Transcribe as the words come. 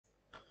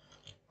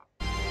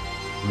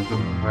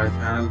Welcome to my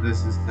channel.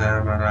 This is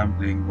Sam and I'm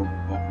playing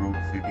ROBOCOP Road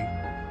City.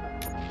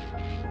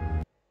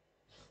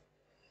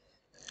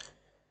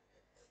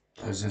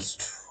 I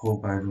just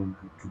hope I don't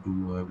have to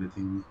do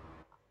everything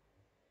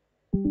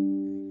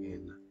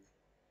again.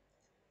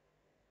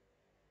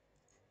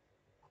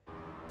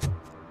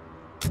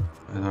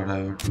 I thought I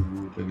had to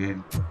do it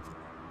again.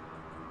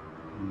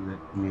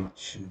 Let me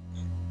check.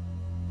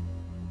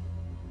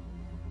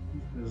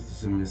 This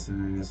is a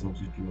miscellaneous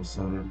object to a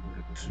server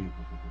directory.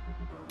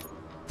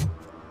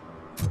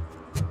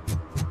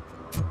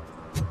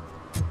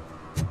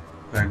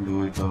 Can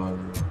do it or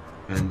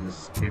can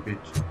just skip it.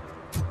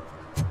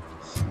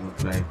 It's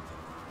not right.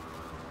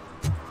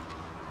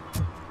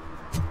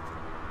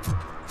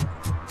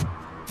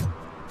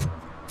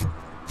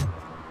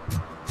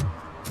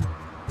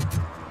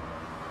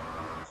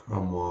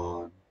 Come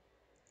on.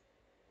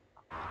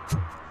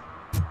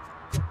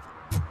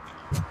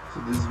 So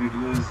this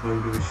video is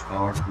going to be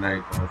short,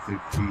 like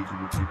 50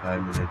 to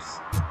 55 minutes.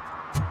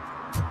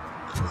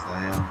 Because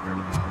I am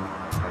running out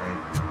of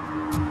time.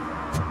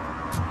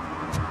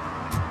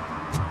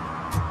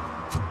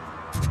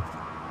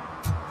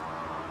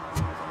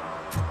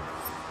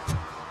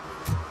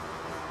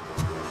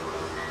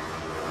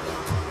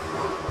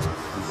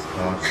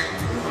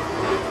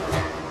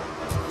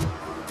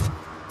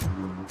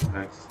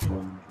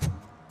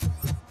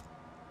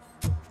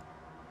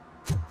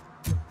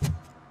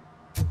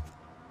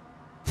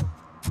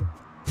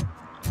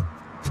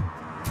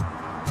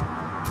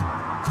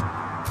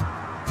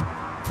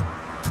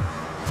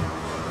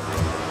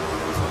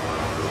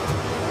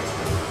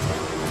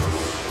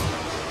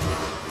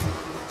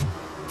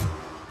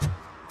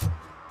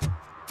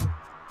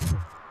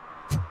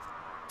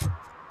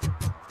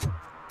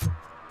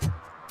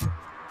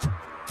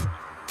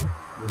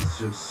 Let's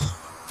just.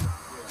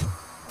 Yeah.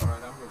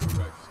 Alright, I'm gonna go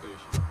back to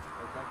station.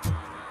 Okay.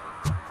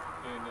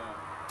 And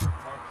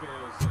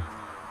Marquez and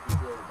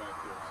Pedro are back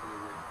there, so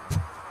they're waiting.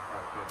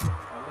 Alright, good.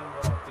 I'll let them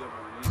know I'll be able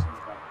to release them in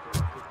about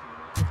 15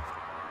 minutes.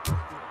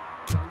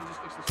 Let me just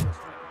fix this first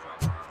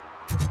thing.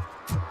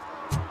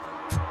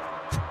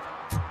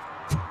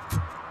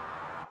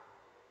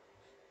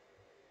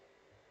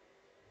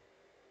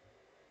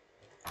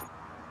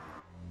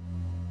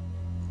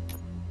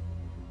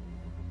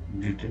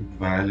 Detect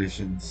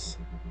violations.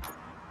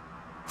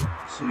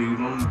 So you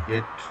don't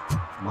get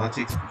much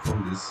XP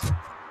from this.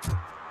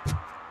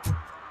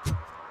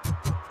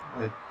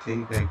 I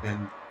think I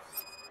can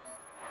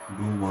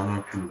do one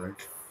or two,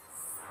 right?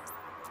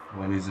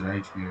 One is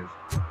right here.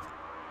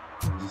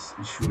 I'll just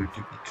issue a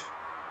ticket.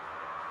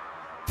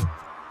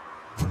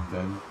 And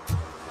then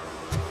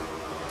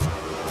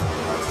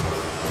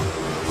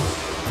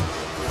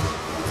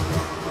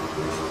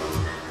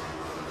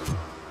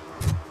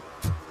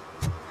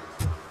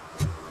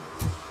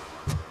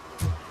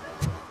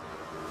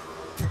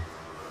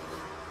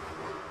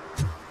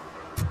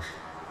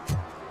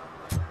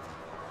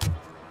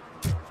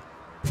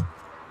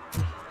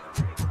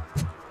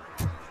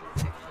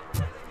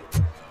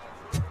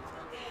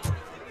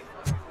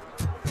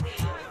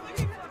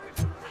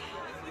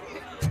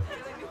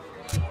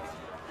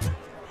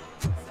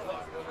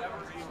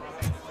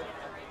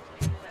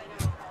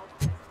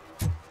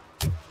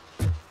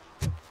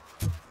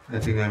I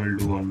think I will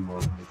do one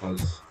more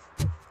because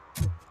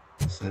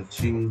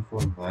searching for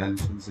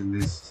violations in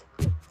this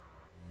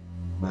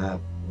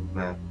map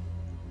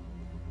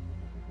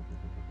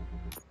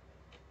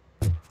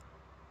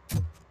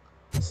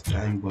it's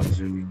time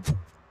consuming.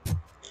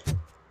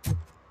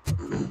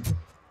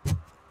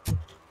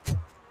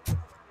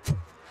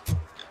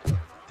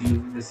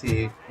 Let's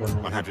say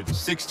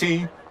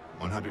 116,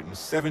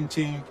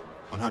 117,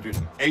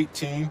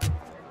 118.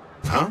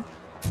 Huh?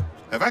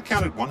 Have I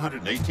counted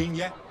 118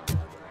 yet?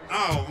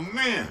 Oh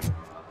man!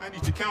 I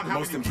need to count how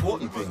most many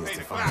important people thing is must to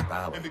pay find back.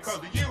 balance. And because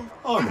of you,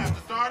 Oh, I no. have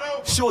to start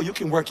over. Sure, you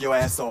can work your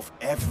ass off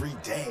every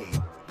day,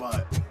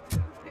 but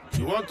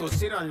You want to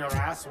sit on your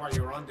ass while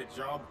you're on the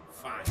job?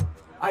 Fine.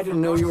 I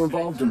didn't know you were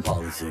involved in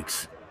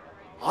politics.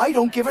 I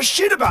don't give a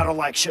shit about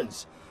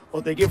elections,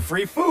 but they give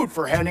free food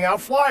for handing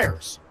out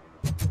flyers.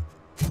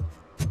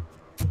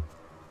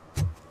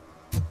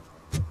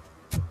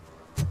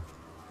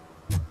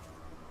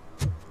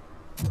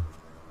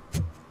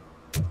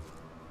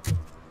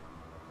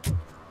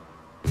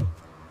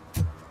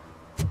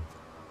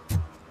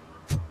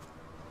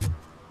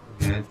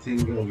 I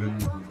think I will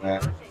do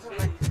that.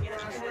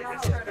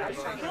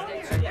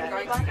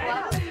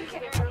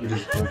 It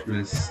is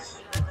hopeless.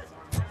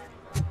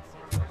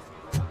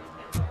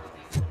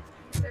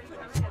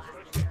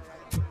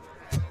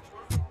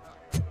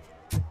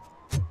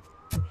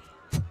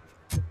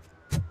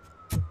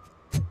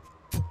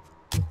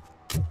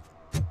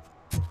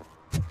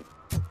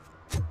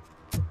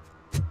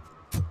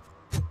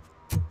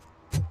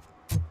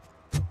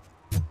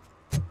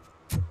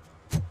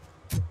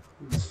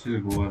 Let's still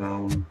go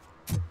around.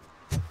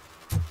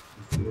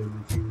 If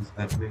everything is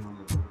happening on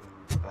the road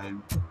all the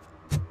time.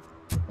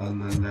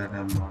 Other than that,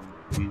 I'm not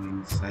going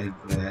inside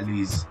the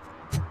alleys.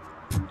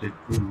 It take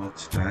too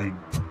much time.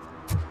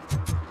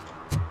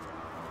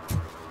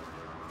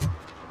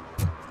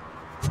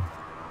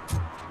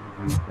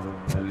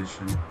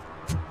 information.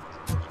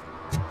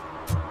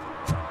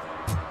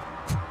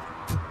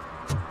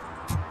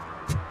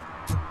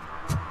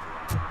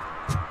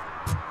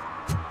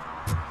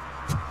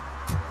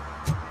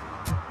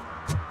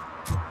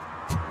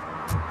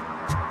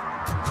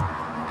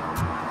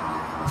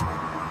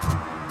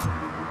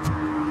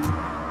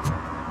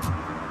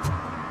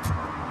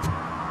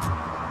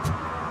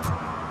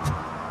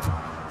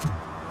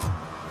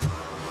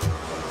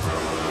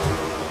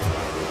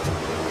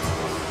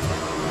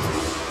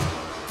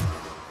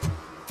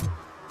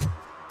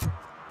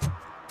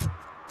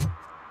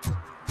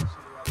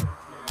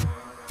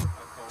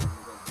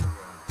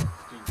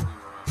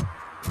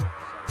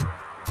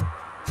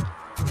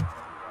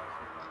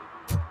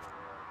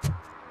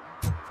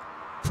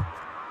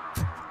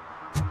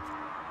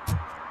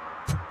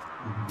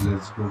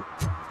 Let's go.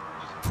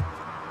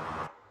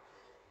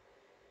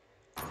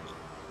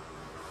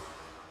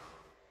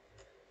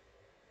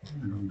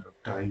 I don't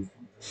have time for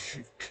this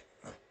shit.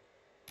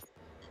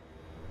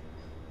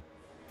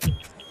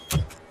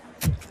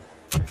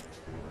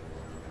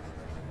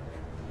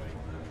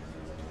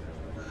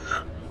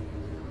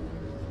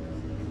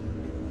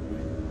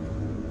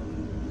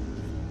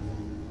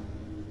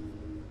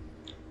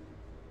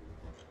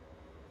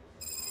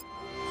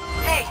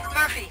 Hey,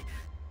 Murphy.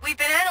 We've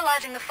been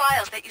analyzing the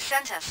files that you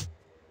sent us.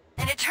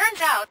 And it turns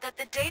out that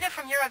the data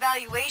from your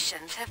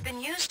evaluations have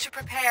been used to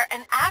prepare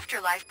an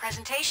afterlife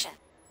presentation.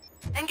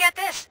 And get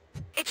this,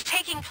 it's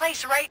taking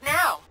place right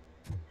now.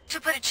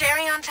 To put a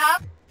cherry on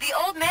top, the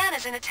old man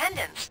is in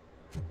attendance.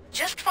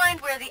 Just find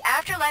where the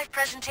afterlife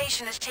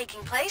presentation is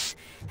taking place,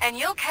 and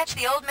you'll catch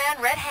the old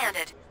man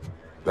red-handed.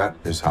 That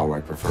is how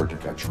I prefer to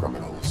catch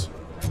criminals.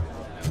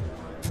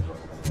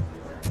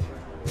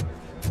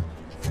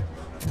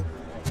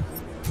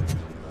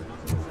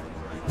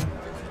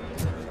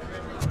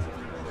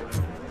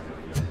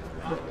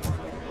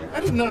 I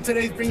didn't know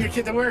today's Bring Your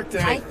Kid to Work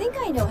Day. I think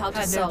I know how to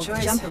Had no solve the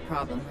choice. jumper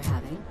problem we're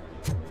having.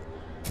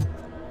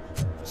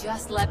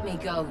 Just let me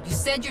go. You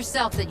said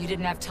yourself that you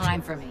didn't have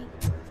time for me.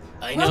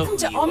 I know Welcome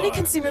to who you Omni are,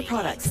 Consumer lady.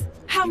 Products.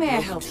 How may I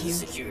broke help into you? the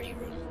security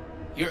room.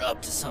 You're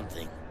up to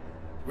something.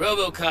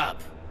 ROBOCOP,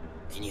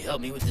 can you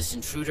help me with this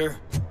intruder?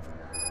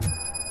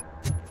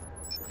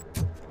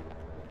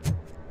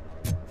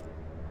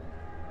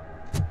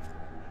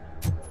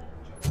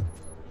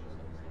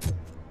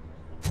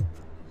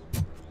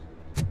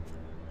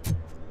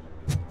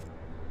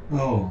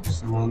 Oh,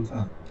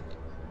 Samantha.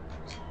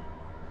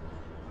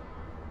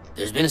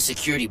 There's been a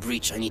security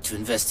breach I need to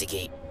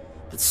investigate,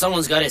 but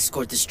someone's got to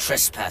escort this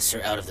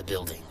trespasser out of the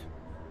building.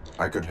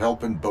 I could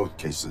help in both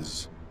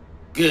cases.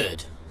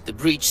 Good. The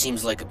breach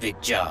seems like a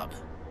big job.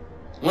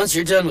 Once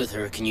you're done with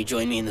her, can you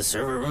join me in the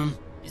server room?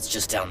 It's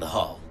just down the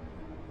hall.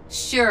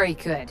 Sure he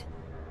could.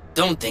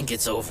 Don't think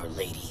it's over,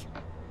 lady.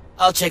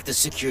 I'll check the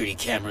security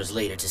cameras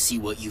later to see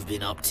what you've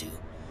been up to.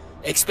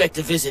 Expect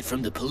a visit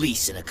from the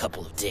police in a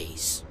couple of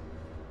days.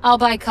 I'll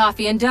buy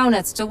coffee and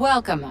donuts to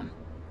welcome him.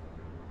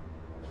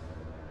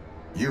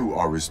 You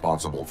are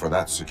responsible for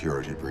that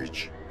security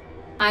breach.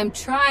 I'm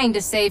trying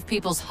to save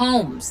people's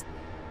homes.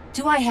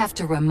 Do I have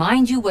to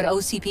remind you what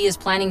OCP is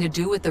planning to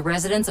do with the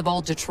residents of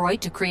Old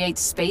Detroit to create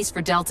space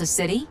for Delta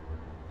City?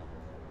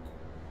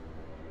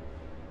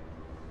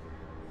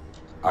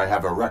 I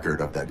have a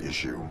record of that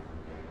issue.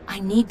 I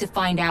need to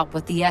find out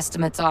what the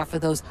estimates are for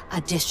those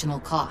additional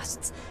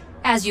costs.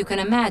 As you can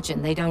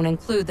imagine, they don't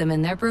include them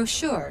in their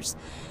brochures,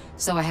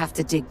 so I have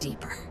to dig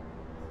deeper.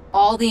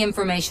 All the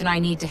information I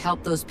need to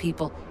help those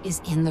people is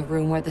in the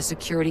room where the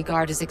security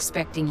guard is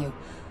expecting you.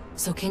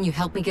 So can you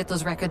help me get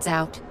those records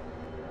out?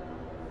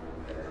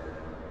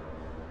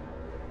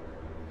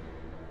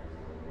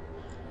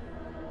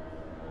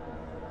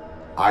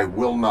 I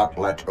will not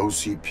let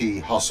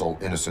OCP hustle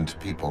innocent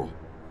people.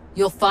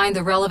 You'll find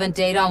the relevant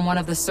data on one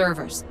of the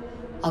servers.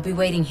 I'll be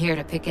waiting here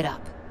to pick it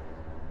up.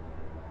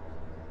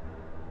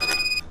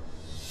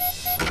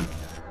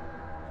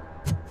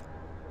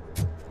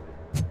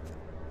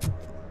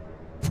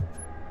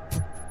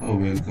 Oh,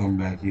 we'll come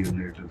back here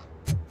later.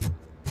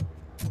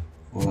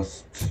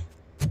 First,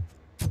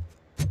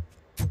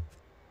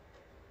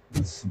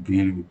 let's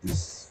deal with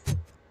this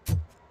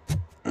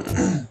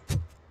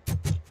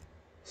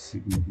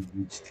security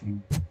breach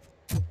thing.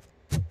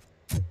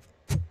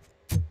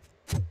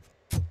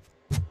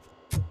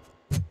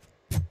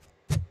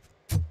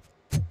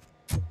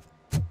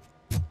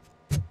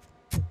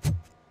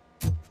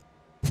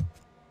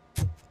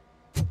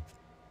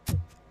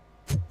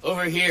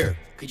 Over here.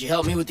 Could you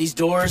help me with these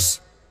doors?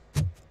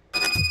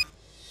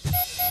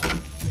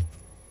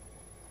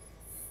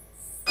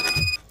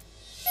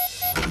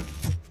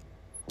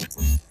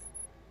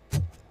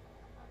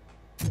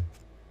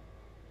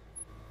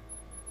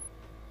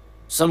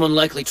 Someone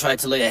likely tried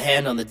to lay a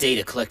hand on the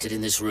data collected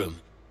in this room.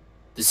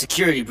 The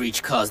security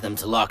breach caused them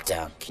to lock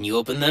down. Can you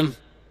open them?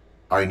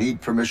 I need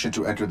permission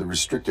to enter the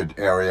restricted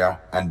area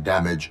and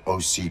damage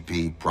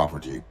OCP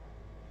property.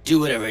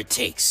 Do whatever it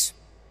takes.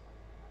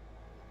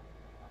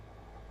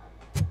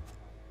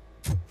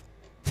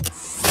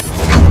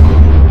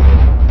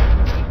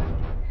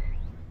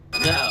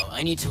 Now, I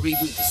I need to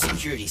reboot the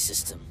security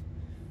system.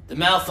 The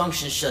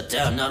malfunction shut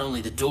down not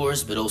only the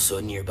doors, but also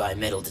a nearby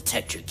metal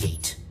detector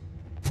gate.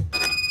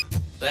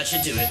 That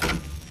should do it.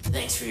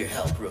 Thanks for your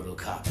help,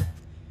 ROBOCOP.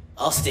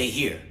 I'll stay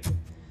here.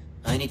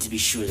 I need to be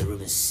sure the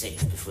room is safe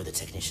before the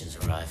technicians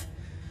arrive.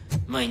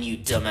 My new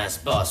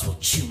dumbass boss will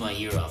chew my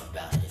ear off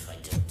about it if I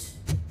don't.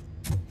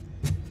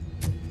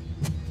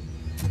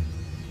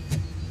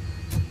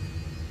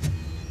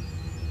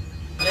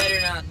 Better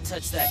not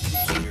touch that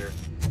computer.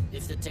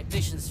 If the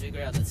technicians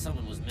figure out that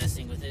someone was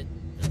messing with it,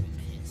 they'll be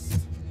pissed.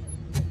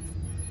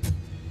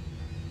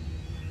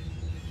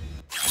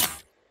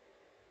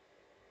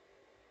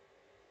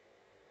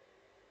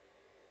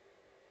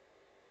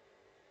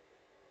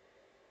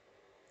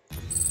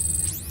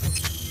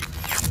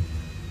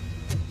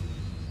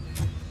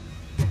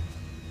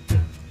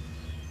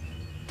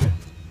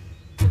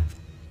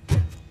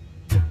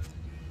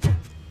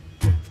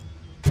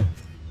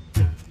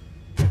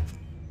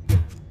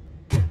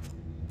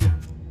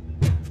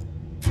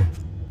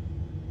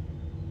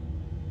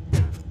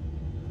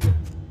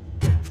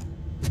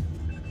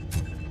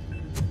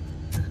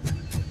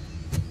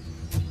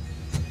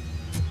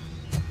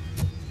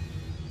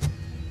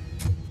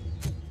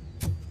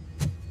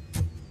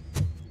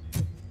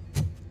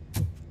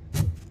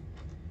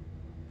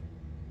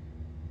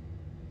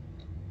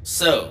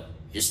 So,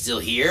 you're still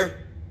here?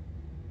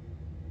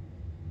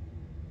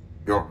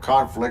 Your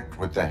conflict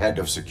with the head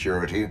of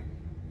security,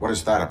 what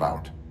is that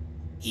about?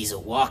 He's a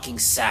walking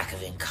sack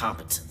of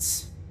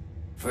incompetence.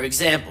 For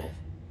example,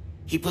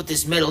 he put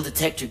this metal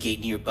detector gate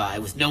nearby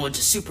with no one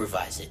to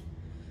supervise it.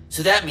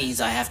 So that means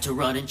I have to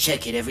run and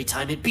check it every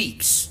time it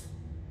beeps.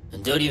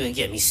 And don't even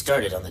get me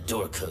started on the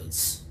door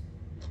codes.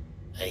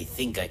 I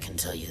think I can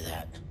tell you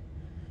that.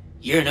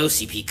 You're an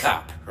OCP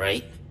cop,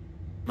 right?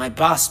 My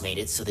boss made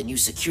it so the new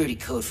security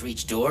code for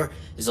each door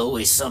is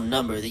always some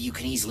number that you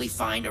can easily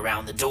find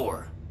around the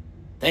door.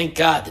 Thank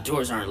God the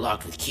doors aren't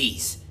locked with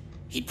keys.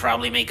 He'd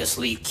probably make us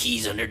leave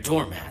keys under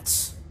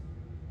doormats.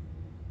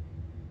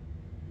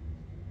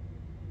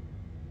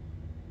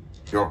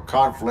 Your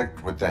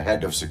conflict with the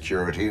head of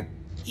security?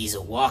 He's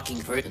a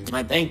walking person.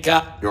 My bank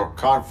up. Your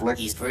conflict?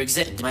 He's for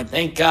example. My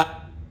bank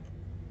up.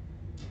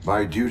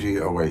 My duty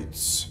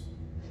awaits.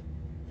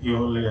 He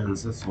only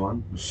answers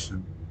one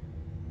question.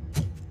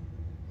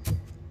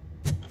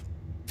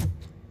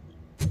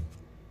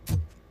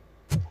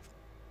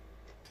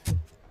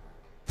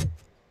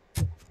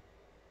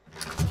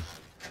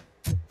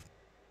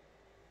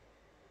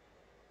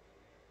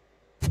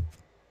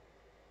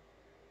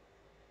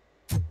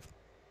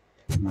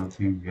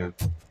 Nothing yet.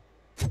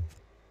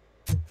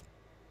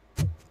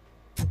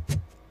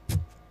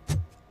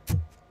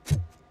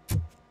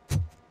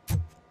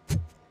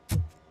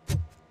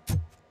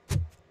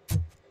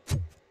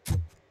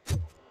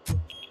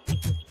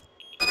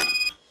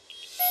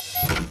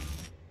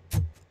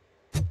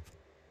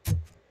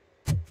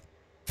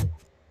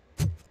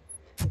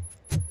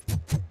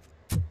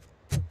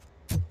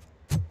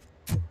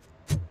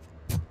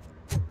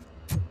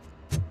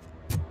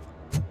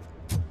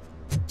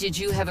 Did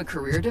you have a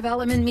career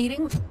development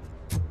meeting?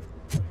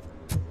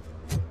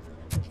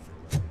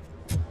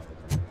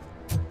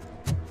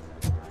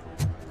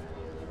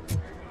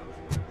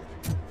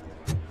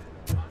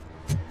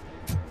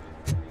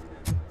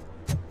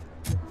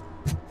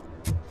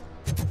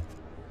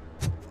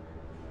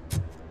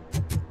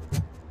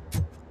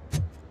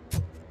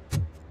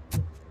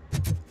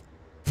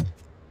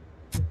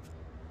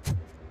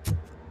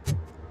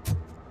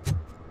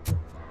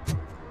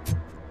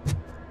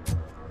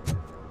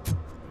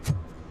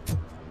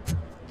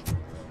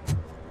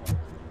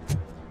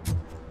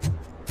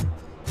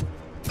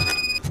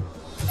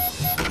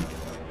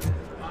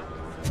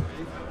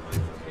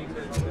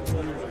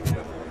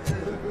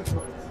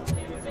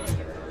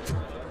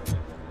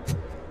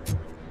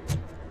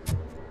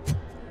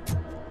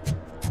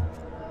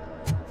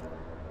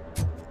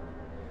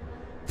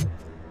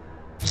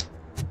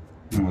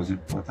 मुझे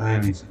पता ही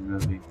नहीं चल रहा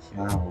भाई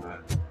क्या हो रहा है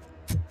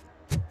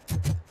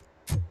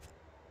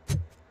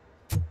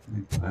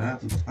बताया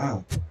तो था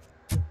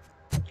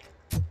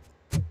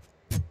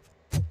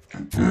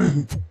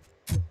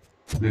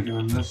लेकिन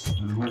अंदर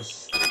सर्वर्स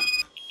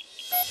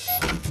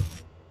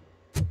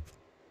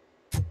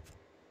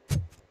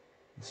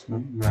इसमें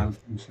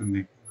मैलफंक्शन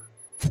दिख रहा है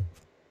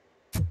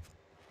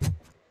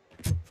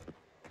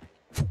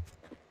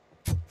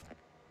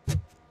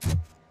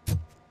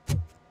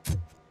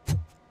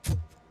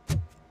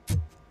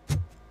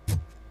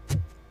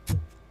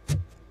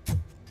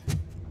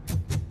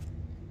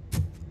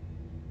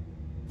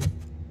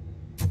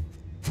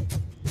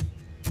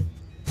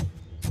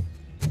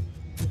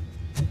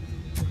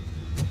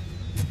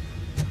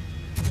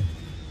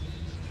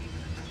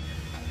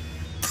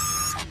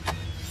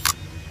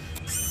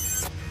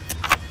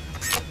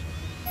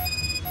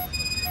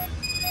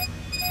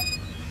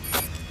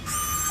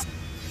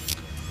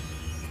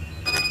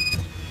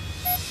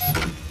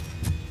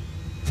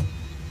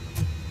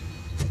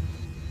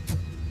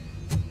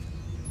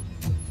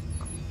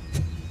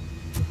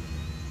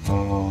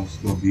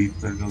उसको बीट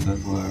करके उधर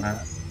को आ रहा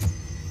है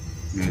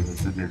मेरे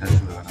से डेटा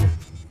चुरा रहा हूँ।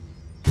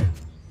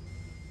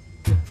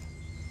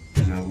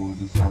 जब वो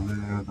तो सामने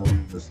रहेगा तब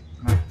मैं बस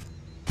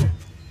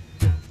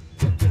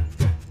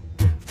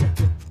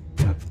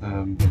लगता है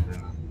हम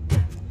जाएगा।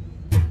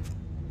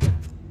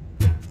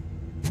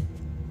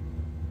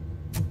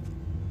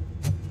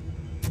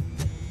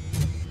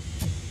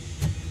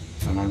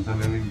 समानता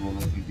ने भी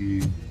बोला था कि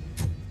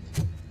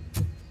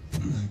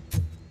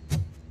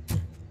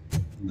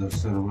 10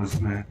 सर्वर्स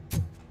में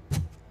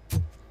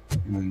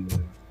मिल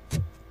गया।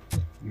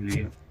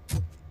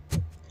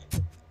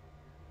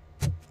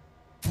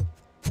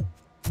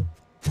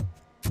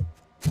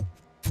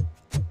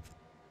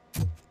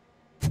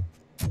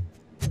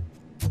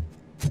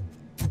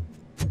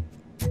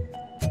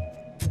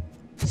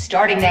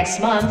 Starting next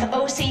month,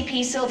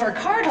 OCP Silver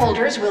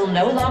cardholders will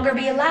no longer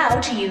be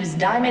allowed to use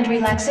diamond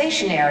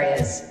relaxation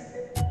areas.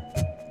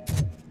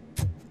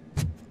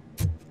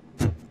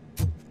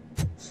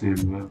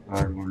 Silver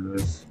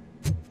cardholders,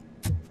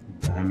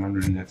 diamond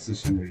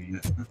relaxation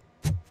area.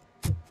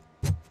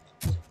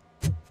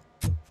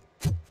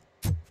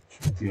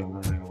 छुट्टियाँ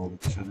बनाने का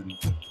बहुत अच्छा दिन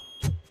था।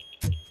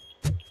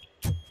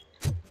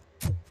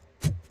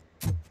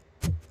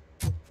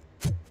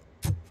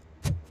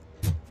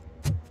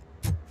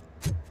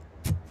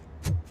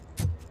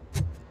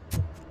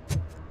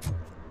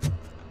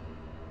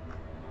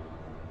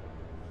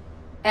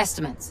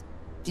 Estimates.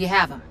 Do you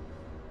have them?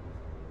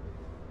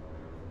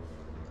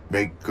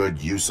 Make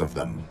good use of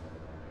them.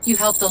 You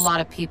helped a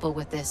lot of people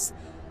with this,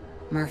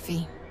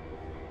 Murphy.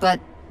 But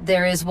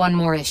there is one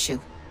more issue.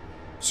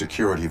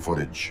 Security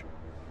footage.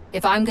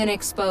 If I'm gonna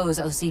expose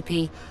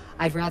OCP,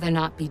 I'd rather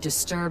not be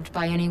disturbed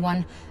by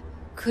anyone.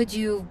 Could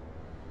you...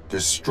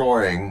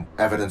 Destroying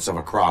evidence of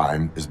a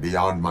crime is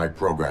beyond my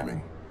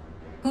programming.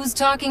 Who's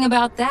talking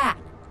about that?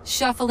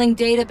 Shuffling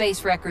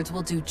database records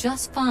will do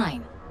just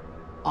fine.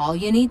 All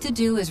you need to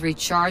do is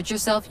recharge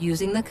yourself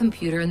using the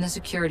computer in the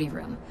security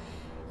room.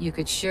 You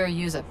could sure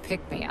use a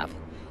pick-me-up.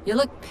 You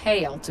look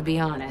pale, to be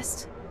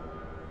honest.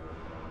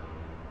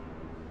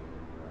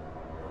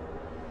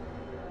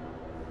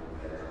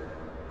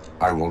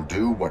 I will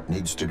do what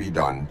needs to be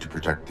done to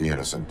protect the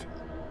innocent.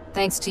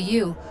 Thanks to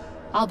you,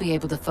 I'll be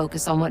able to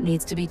focus on what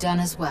needs to be done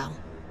as well.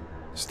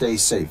 Stay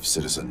safe,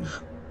 citizen.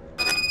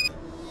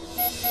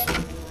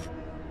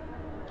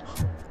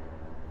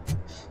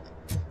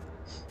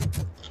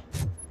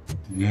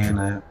 Again,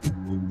 I have to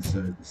go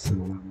inside the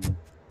server room.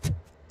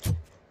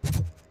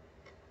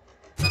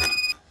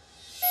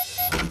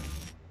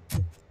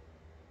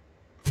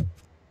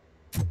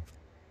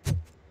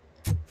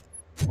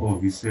 Oh,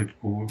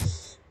 reset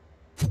codes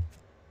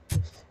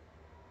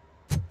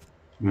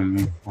will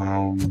be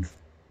found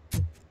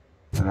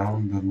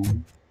around the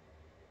room.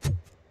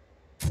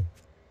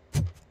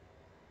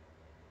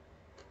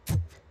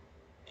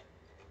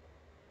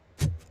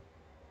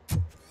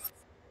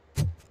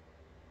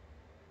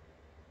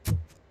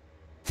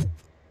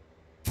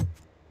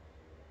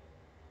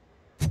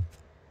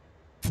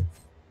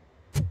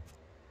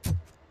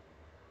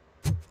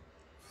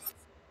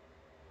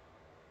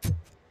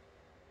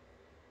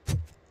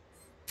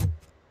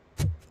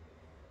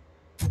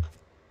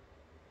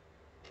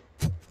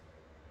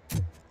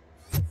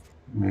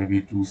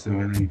 Maybe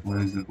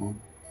 2781 is the code.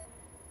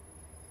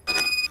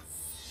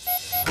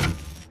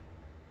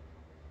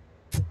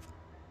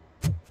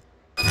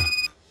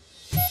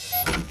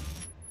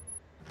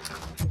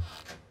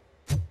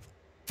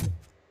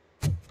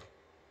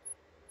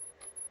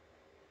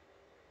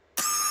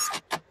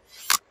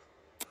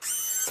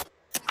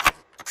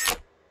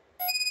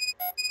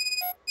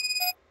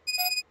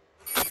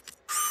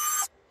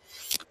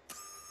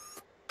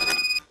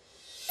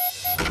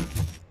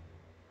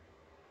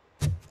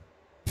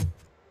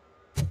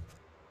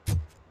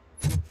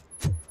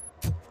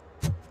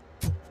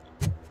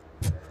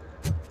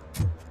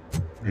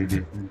 I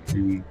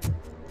definitely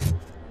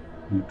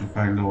need to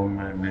find the old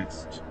man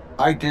next.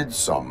 I did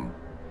some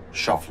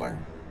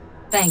shuffling.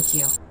 Thank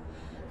you.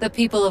 The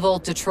people of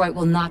Old Detroit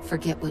will not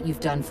forget what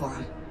you've done for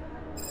them.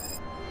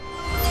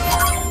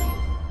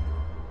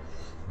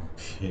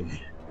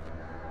 Okay.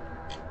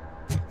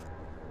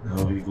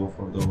 Now we go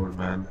for the old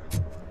man.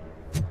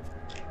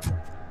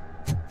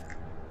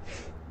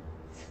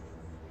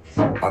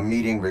 A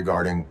meeting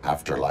regarding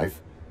afterlife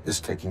is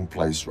taking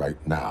place right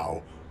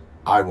now.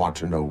 I want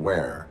to know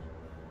where.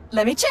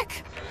 Let me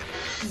check.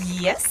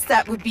 Yes,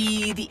 that would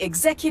be the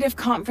executive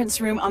conference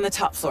room on the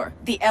top floor.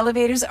 The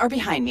elevators are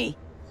behind me.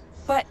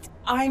 But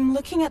I'm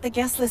looking at the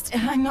guest list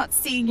and I'm not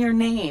seeing your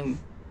name.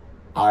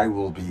 I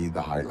will be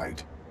the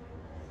highlight.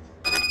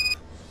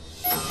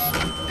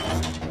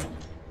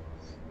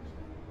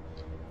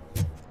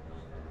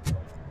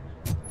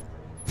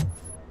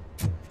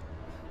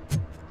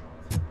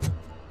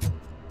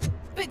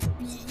 But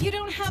you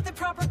don't have the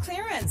proper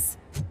clearance.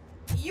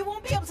 You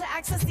won't be able to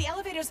access the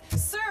elevators,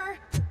 sir.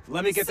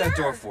 Let me get that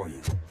door for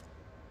you.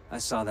 I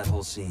saw that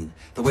whole scene.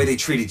 The way they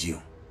treated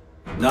you.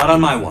 Not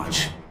on my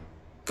watch.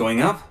 Going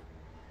up?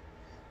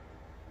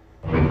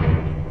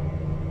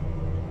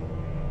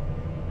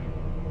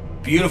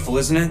 Beautiful,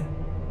 isn't it?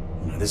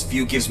 This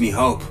view gives me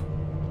hope.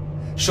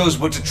 shows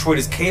what Detroit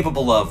is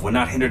capable of when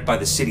not hindered by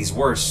the city's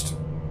worst.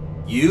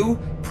 You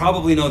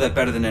probably know that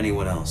better than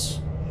anyone else.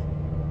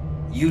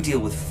 You deal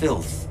with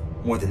filth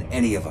more than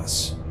any of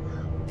us.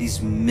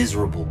 These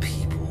miserable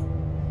people,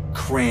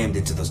 crammed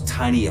into those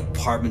tiny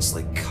apartments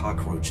like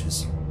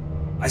cockroaches.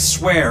 I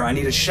swear I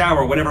need a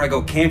shower whenever I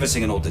go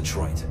canvassing in old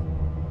Detroit.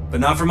 But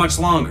not for much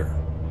longer.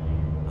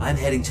 I'm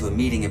heading to a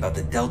meeting about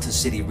the Delta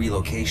City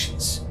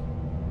relocations,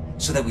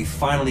 so that we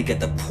finally get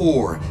the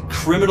poor,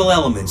 criminal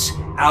elements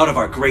out of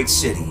our great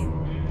city.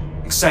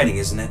 Exciting,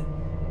 isn't it?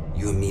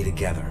 You and me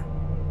together.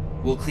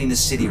 We'll clean the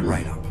city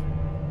right up.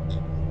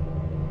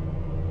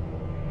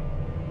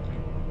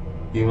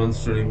 He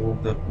wants to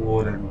remove the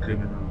poor and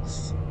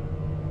criminals.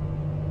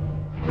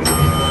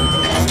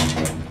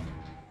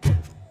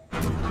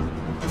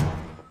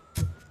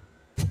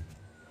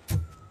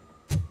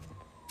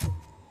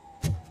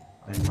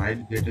 I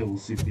might get a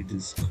OCP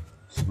disc,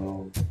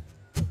 so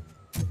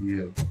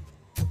yeah,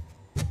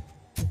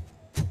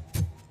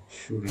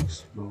 should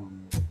explore more.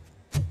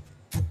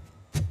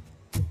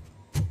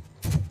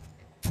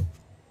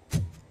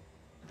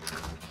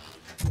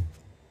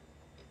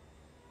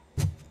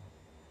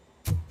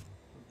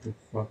 What the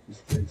fuck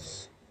is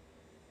this?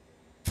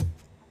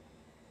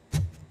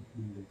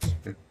 Didn't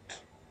expect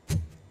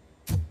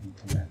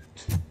that.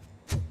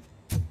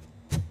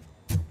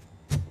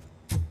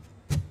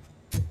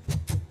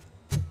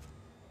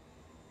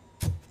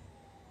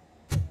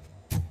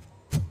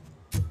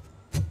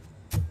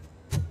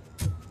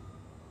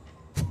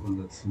 Well,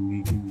 that's a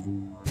meeting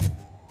going on.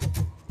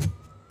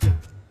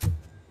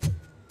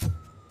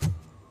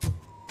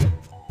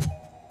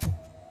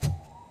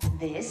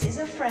 This is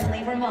a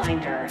friendly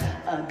reminder.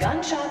 A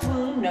gunshot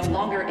wound no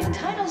longer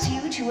entitles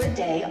you to a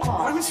day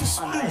off unless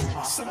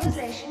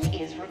hospitalization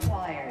is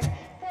required.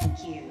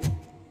 Thank you.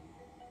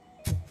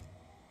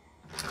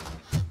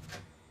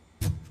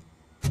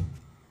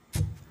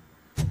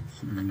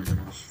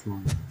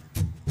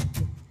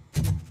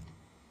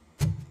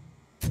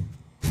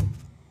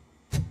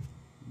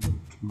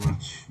 Not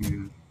much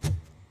here.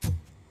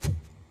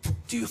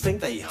 Do you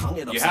think they hung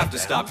it upside down? You have to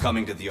stop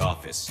coming to the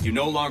office. You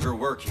no longer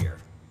work here.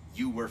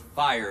 You were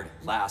fired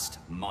last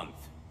month.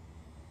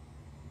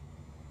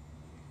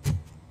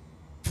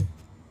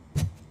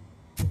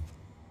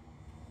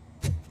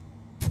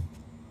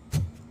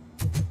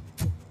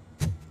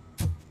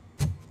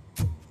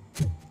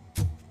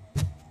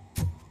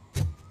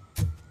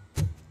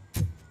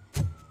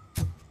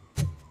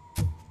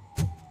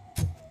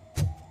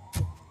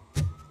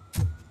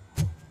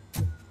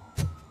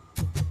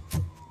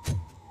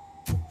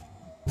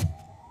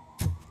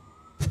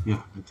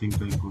 Yeah, I think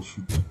I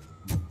should go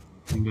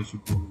in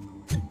the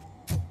meeting.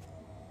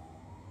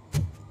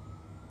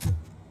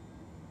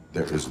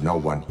 There is no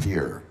one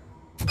here.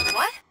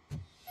 What?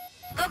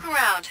 Look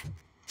around.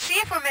 See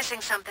if we're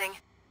missing something.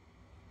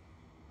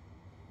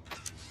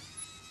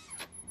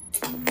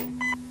 Do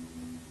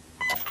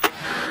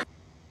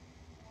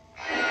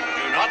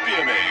not be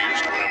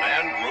amazed when a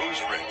man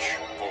grows rich,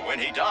 for when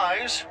he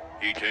dies,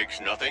 he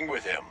takes nothing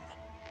with him.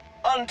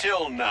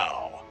 Until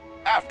now.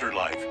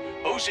 Afterlife,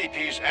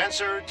 OCP's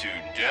answer to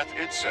death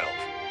itself.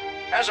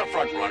 As a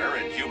frontrunner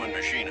in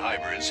human-machine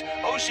hybrids,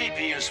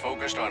 OCP is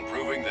focused on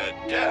proving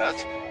that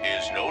death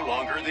is no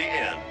longer the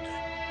end.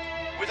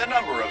 With a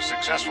number of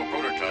successful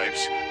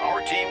prototypes,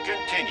 our team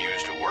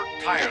continues to work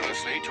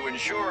tirelessly to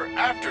ensure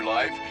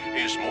Afterlife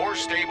is more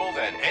stable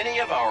than any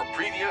of our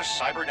previous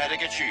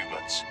cybernetic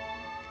achievements.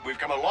 We've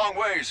come a long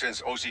way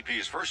since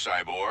OCP's first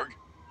cyborg.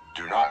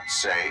 Do not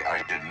say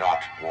I did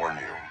not warn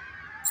you.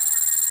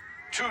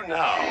 To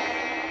now.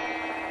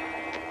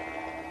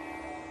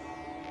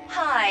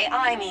 Hi,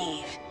 I'm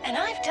Eve, and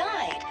I've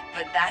died,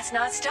 but that's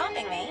not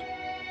stopping me.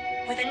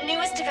 With the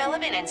newest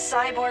development in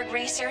cyborg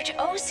research,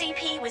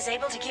 OCP was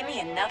able to give me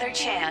another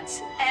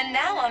chance. And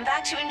now I'm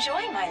back to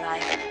enjoying my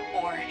life.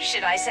 Or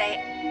should I say,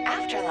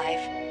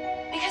 afterlife.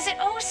 Because at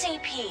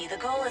OCP, the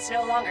goal is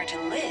no longer to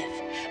live,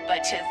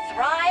 but to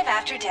thrive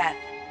after death.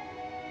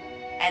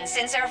 And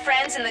since our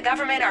friends in the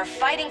government are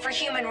fighting for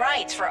human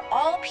rights for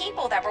all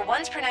people that were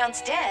once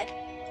pronounced dead,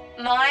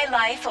 my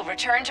life will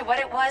return to what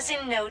it was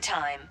in no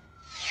time.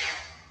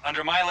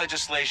 Under my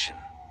legislation,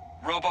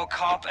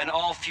 ROBOCOP and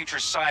all future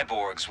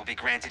cyborgs will be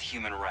granted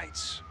human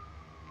rights.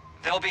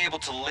 They'll be able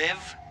to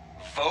live,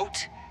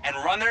 vote, and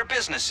run their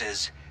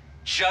businesses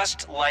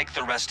just like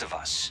the rest of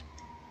us.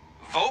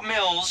 Vote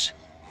Mills,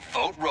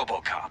 vote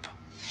ROBOCOP.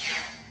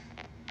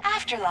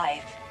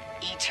 Afterlife.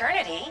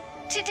 Eternity.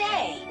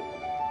 Today.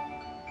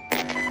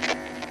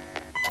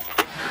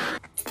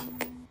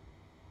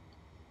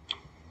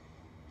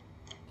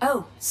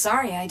 Oh,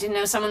 sorry, I didn't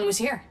know someone was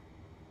here.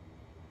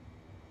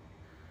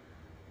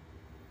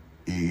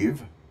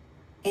 Eve?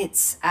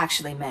 It's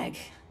actually Meg.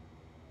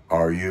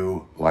 Are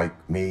you like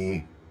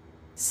me?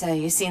 So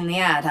you've seen the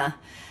ad, huh?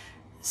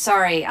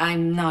 Sorry,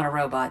 I'm not a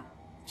robot.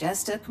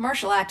 Just a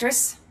commercial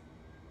actress.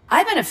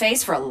 I've been a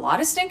face for a lot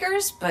of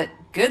stinkers, but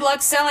good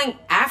luck selling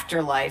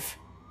Afterlife.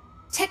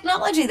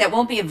 Technology that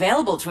won't be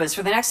available to us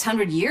for the next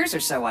 100 years or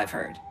so, I've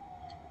heard.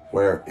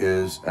 Where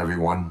is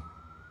everyone?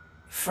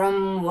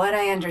 From what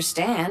I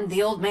understand,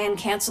 the old man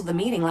canceled the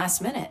meeting last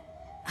minute.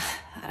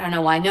 I don't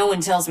know why no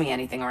one tells me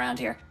anything around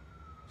here.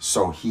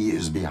 So he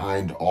is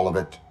behind all of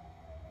it?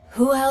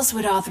 Who else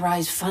would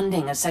authorize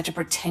funding of such a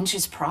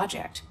pretentious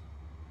project?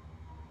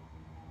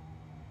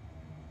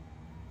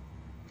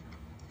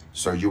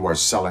 So you are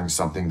selling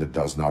something that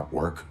does not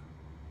work?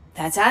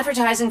 That's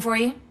advertising for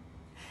you.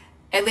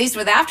 At least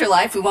with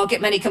Afterlife, we won't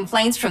get many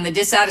complaints from the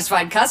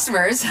dissatisfied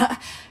customers.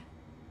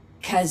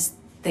 'Cause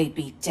they'd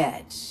be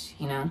dead,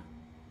 you know?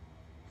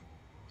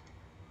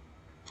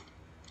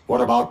 What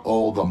about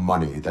all the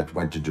money that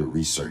went into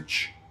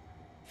research?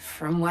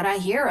 From what I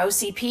hear,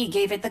 OCP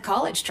gave it the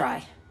college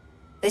try.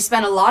 They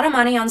spent a lot of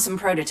money on some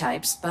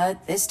prototypes,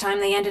 but this time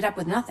they ended up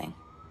with nothing.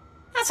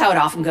 That's how it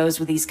often goes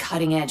with these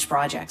cutting-edge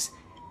projects.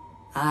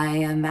 I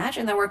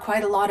imagine there were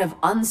quite a lot of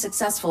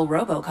unsuccessful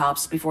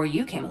ROBOCOPs before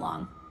you came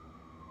along.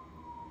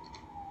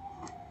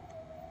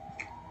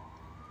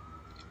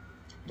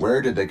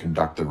 Where did they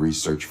conduct the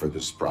research for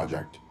this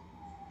project?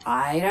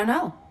 I don't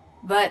know,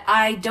 but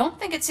I don't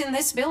think it's in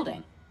this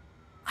building.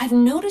 I've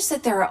noticed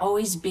that there are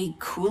always big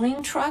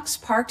cooling trucks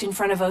parked in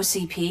front of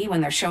OCP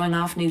when they're showing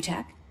off new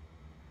tech.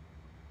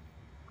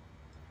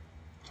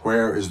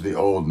 Where is the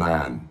old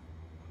man?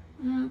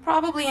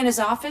 Probably in his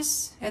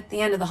office, at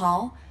the end of the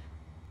hall.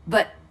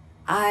 But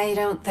I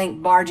don't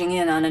think barging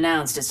in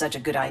unannounced is such a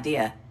good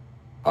idea.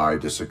 I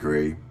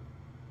disagree.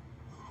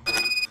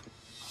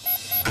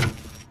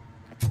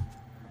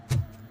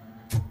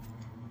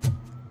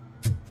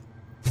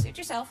 Suit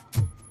yourself.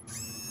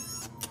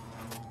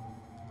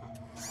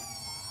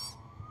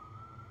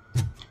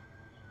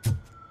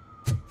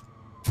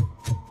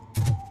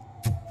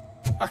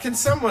 Can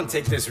someone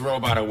take this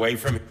robot away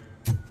from me?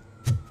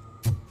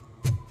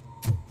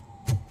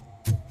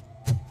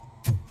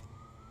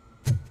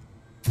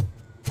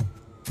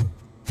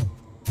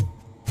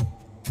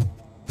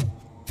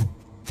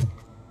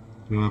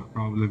 You have a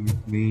problem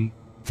with me?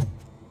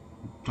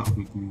 Talk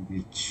with me,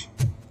 bitch.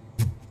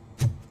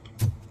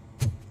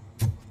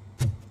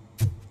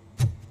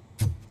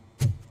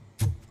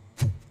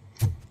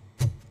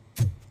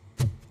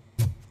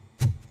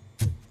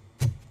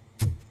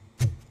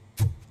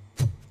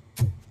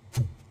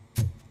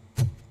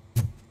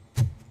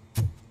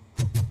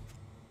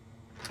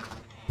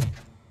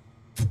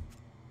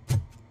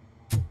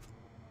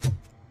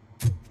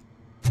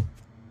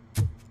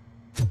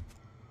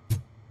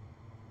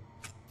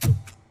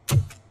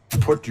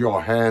 Put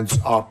your hands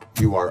up.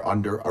 You are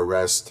under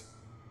arrest.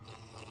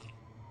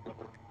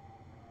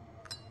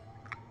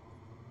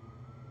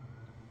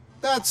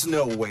 That's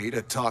no way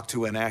to talk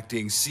to an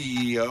acting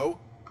CEO.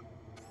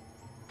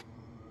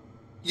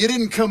 You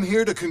didn't come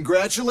here to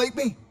congratulate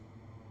me?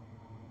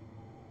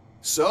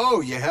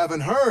 So, you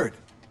haven't heard.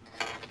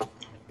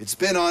 It's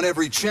been on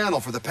every channel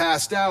for the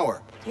past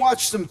hour.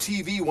 Watch some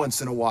TV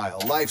once in a while.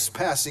 Life's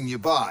passing you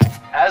by.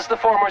 As the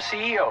former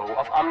CEO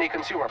of Omni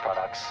Consumer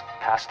Products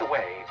passed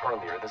away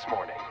earlier this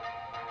morning,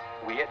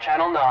 we at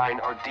Channel 9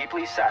 are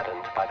deeply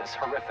saddened by this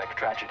horrific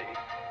tragedy.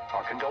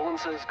 Our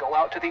condolences go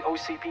out to the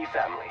OCP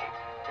family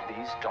in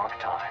these dark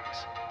times.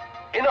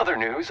 In other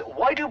news,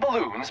 why do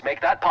balloons make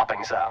that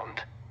popping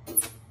sound?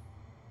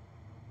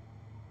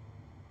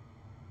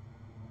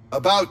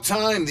 About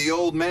time the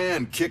old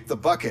man kicked the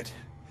bucket.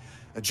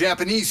 A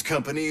Japanese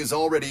company is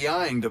already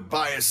eyeing to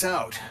buy us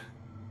out.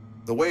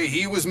 The way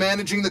he was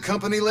managing the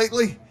company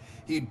lately,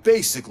 he'd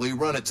basically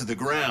run it to the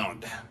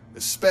ground,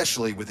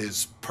 especially with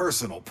his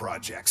personal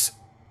projects.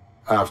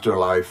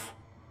 Afterlife.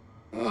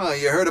 Oh,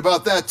 you heard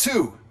about that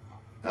too.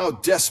 How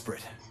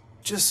desperate.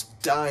 Just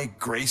die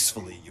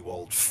gracefully, you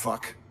old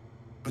fuck.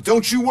 But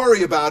don't you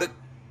worry about it.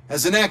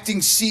 As an acting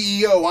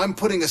CEO, I'm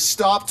putting a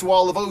stop to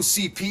all of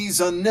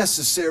OCP's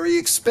unnecessary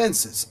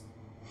expenses.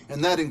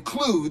 And that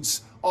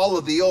includes all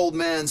of the old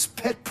man's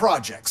pet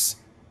projects.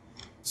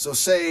 So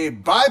say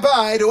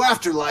bye-bye to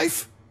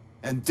Afterlife,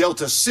 and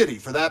Delta City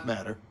for that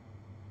matter.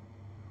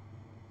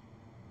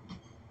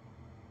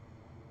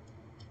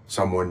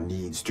 Someone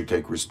needs to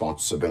take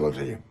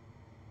responsibility.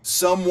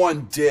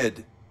 Someone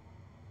did.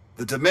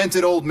 The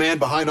demented old man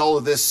behind all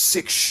of this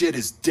sick shit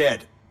is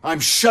dead. I'm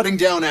shutting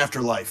down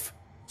Afterlife,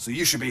 so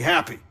you should be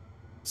happy.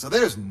 So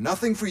there's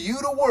nothing for you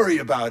to worry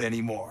about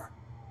anymore.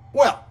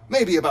 Well,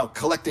 maybe about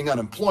collecting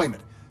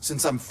unemployment,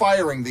 since I'm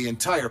firing the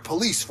entire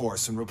police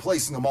force and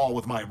replacing them all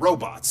with my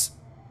robots.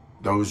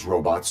 Those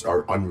robots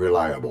are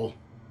unreliable.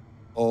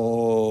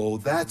 Oh,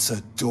 that's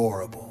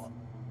adorable.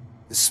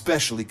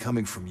 Especially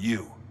coming from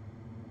you.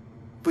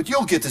 But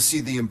you'll get to see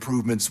the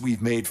improvements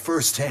we've made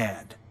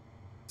firsthand.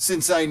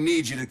 Since I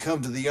need you to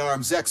come to the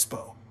ARMS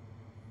Expo.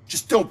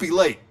 Just don't be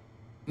late.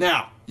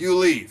 Now, you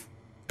leave.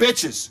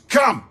 Bitches,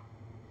 come!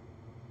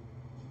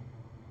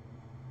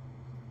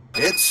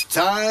 It's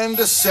time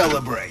to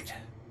celebrate.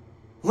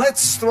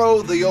 Let's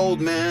throw the old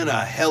man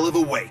a hell of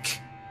a wake.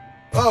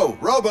 Oh,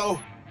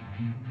 Robo!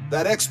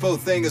 That expo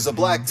thing is a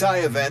black tie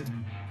event.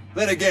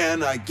 Then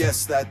again, I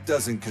guess that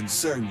doesn't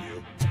concern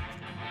you.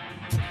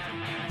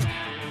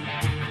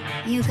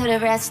 You could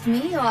arrest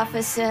me,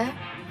 officer.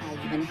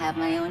 I even have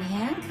my own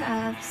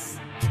handcuffs.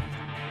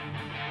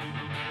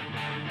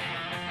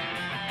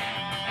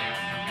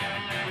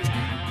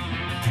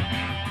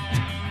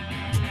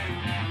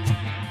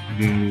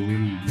 they're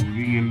even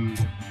moving in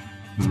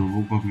the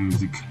ROBOCOP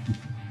music.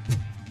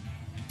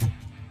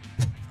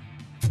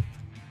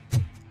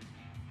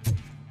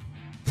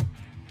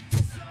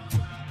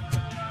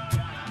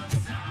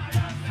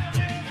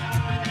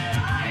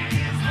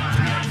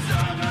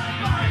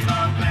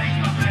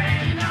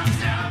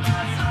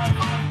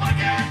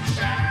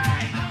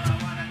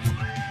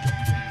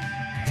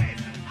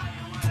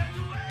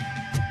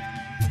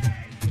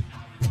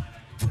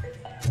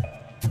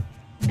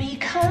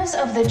 Because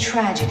of the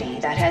tragedy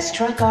that has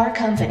struck our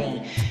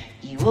company,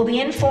 you will be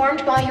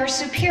informed by your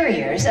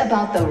superiors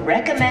about the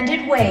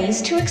recommended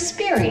ways to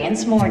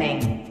experience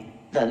mourning.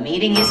 The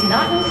meeting is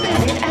not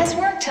included as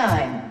work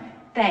time.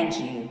 Thank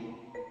you.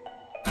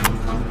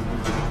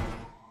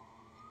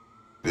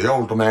 The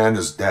old man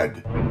is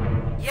dead.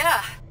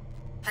 Yeah,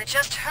 I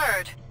just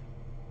heard.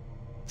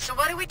 So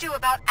what do we do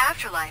about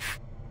afterlife?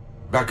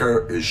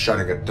 Becker is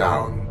shutting it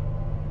down.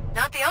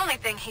 Not the only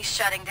thing he's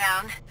shutting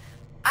down.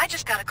 I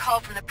just got a call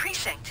from the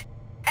precinct.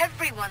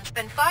 Everyone's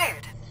been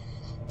fired.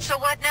 So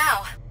what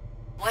now?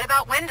 What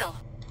about Wendell?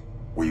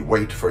 We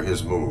wait for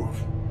his move.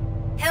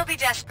 He'll be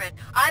desperate.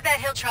 I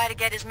bet he'll try to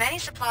get as many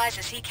supplies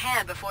as he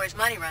can before his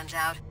money runs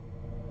out.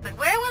 But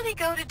where will he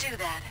go to do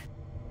that?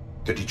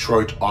 The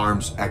Detroit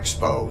Arms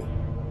Expo.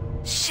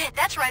 Shit,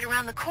 that's right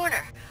around the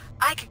corner.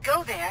 I could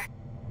go there.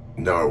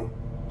 No.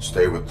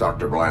 Stay with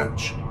Dr.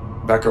 Blanche.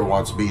 Becker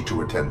wants me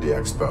to attend the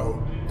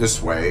expo.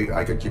 This way,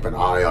 I can keep an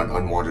eye on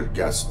unwanted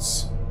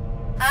guests.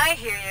 I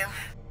hear you.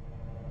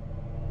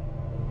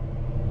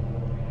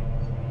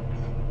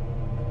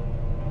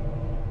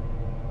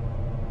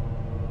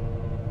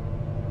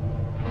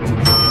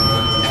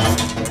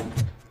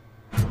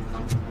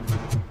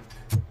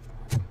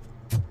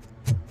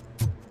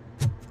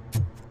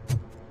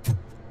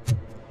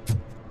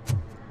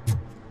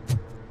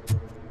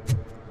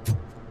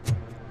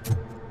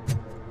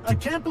 I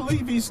can't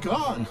believe he's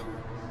gone.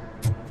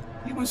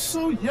 He was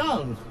so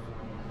young.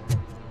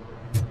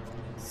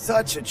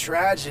 Such a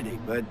tragedy,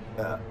 but,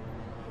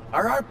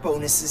 are our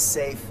bonuses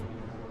safe?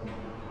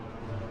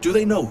 Do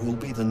they know who'll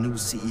be the new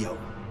CEO?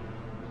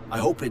 I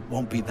hope it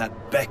won't be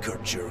that Becker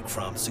jerk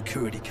from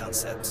Security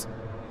Concepts.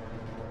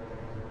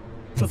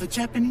 Will the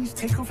Japanese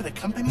take over the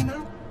company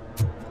now?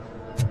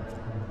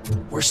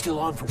 We're still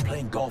on for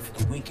playing golf at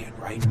the weekend,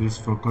 right? These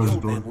fuckers The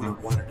old man don't would have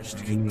have wanted us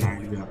to keep any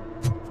going. idea.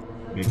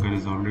 Baker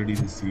is already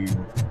the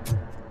CEO.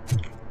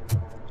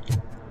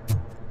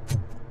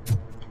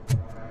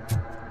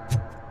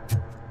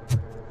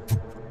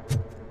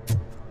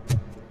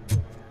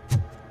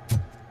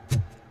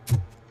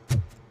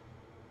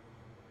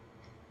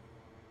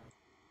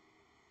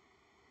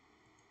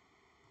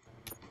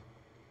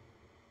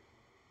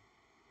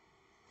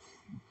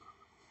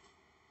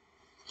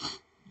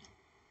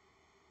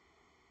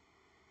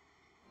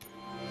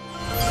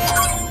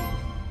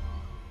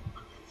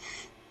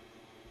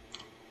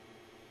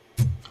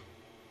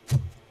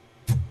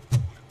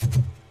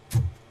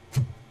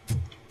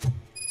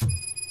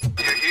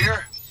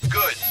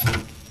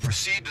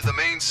 Proceed to the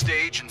main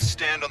stage and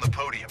stand on the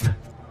podium.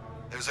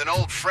 There's an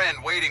old friend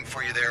waiting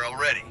for you there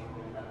already.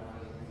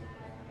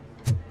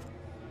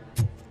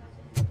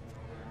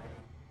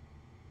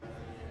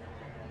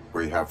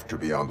 We have to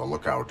be on the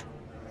lookout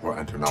for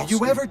Antonovsky. Do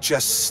you ever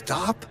just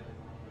stop?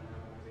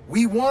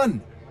 We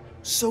won,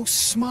 so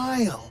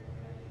smile.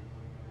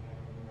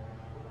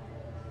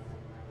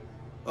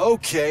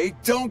 Okay,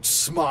 don't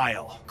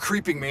smile.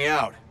 Creeping me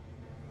out.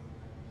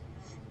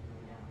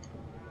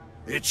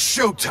 It's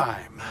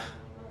showtime.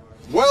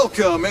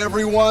 Welcome,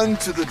 everyone,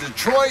 to the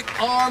Detroit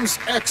Arms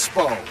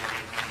Expo,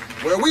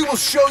 where we will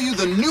show you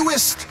the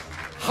newest,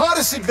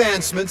 hottest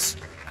advancements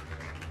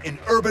in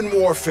urban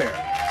warfare.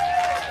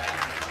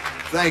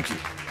 Thank you.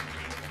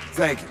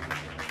 Thank you.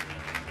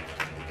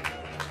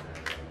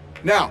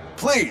 Now,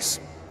 please,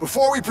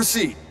 before we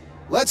proceed,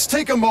 let's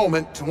take a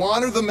moment to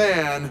honor the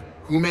man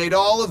who made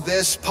all of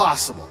this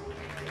possible.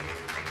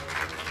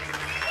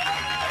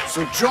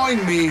 So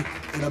join me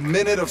in a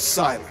minute of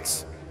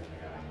silence.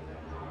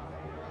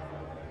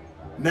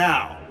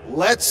 Now,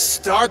 let's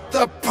start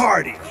the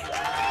party!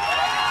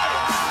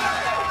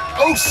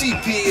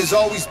 OCP has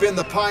always been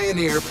the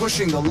pioneer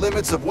pushing the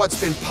limits of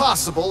what's been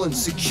possible in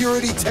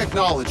security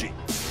technology.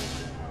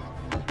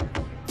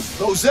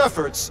 Those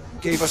efforts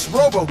gave us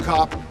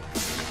ROBOCOP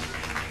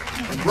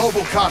and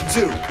ROBOCOP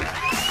 2.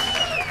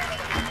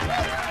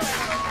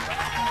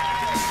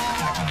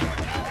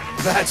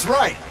 That's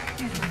right.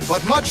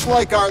 But much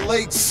like our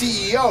late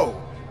CEO,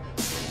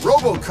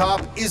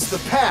 ROBOCOP is the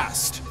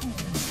past.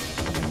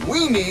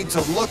 We need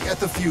to look at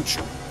the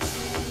future.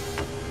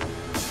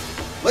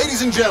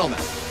 Ladies and gentlemen,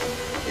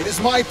 it is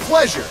my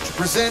pleasure to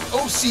present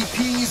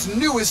OCP's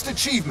newest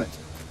achievement,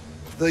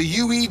 the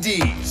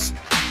UEDs,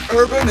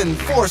 Urban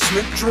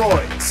Enforcement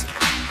Droids.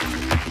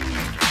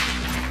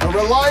 A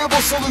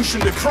reliable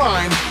solution to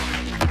crime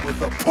with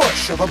the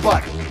push of a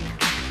button.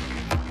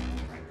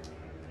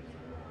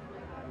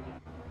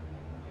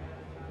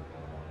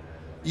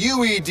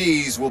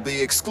 UEDs will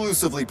be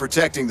exclusively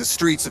protecting the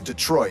streets of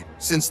Detroit,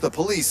 since the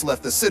police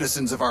left the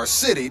citizens of our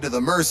city to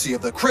the mercy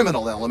of the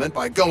criminal element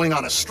by going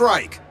on a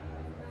strike.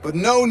 But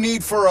no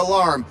need for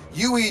alarm.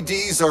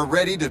 UEDs are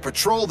ready to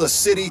patrol the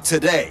city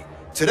today.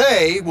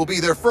 Today will be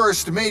their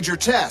first major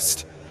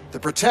test, the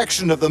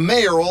protection of the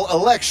mayoral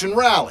election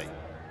rally.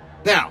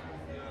 Now,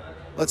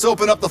 let's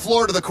open up the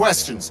floor to the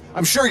questions.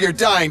 I'm sure you're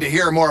dying to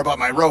hear more about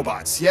my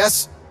robots,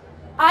 yes?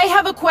 I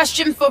have a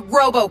question for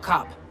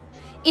ROBOCOP.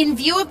 In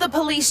view of the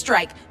police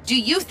strike, do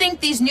you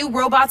think these new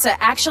robots are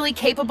actually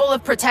capable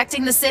of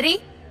protecting the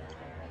city?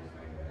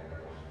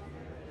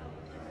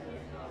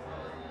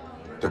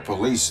 The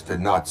police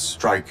did not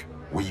strike.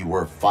 We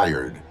were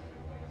fired.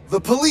 The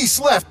police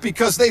left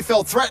because they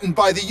felt threatened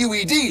by the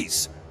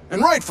UEDs.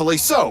 And rightfully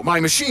so. My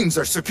machines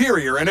are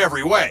superior in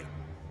every way.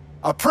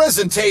 A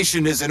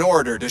presentation is in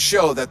order to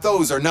show that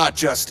those are not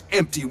just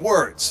empty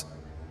words.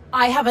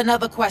 I have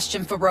another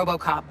question for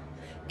ROBOCOP.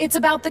 It's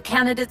about the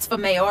candidates for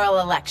mayoral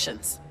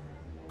elections.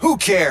 Who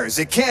cares?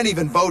 It can't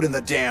even vote in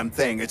the damn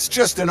thing. It's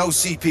just an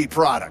OCP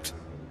product.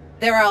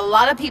 There are a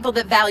lot of people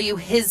that value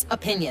his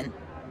opinion.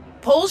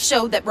 Polls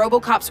show that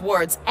ROBOCOP's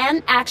words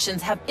and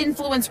actions have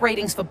influenced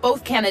ratings for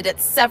both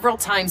candidates several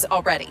times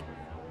already.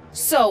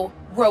 So,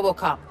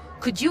 ROBOCOP,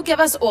 could you give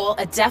us all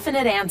a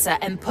definite answer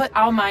and put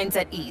our minds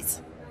at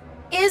ease?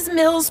 Is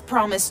Mills'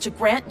 promise to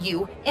grant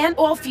you and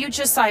all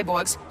future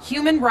cyborgs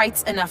human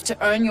rights enough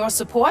to earn your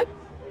support?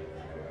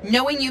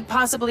 Knowing you'd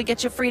possibly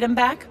get your freedom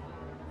back?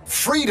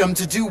 Freedom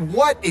to do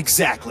what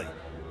exactly?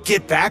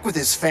 Get back with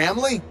his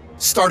family?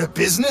 Start a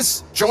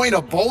business? Join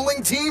a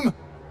bowling team?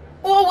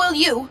 Or will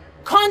you,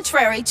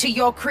 contrary to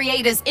your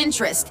creator's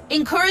interest,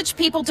 encourage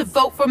people to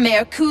vote for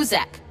Mayor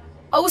Kuzak,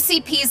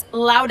 OCP's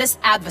loudest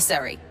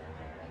adversary?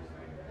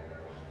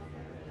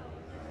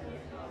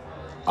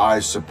 I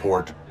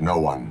support no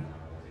one.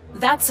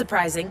 That's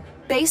surprising.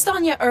 Based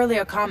on your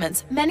earlier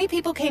comments, many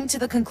people came to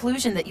the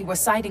conclusion that you were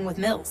siding with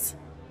Mills.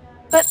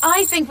 But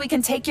I think we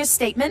can take your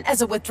statement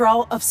as a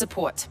withdrawal of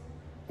support.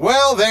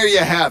 Well, there you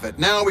have it.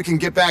 Now we can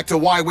get back to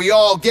why we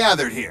all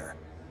gathered here.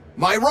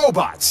 My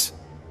robots.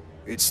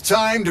 It's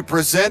time to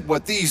present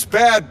what these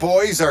bad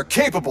boys are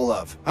capable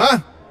of,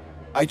 huh?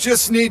 I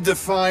just need to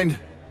find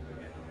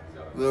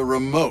the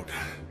remote.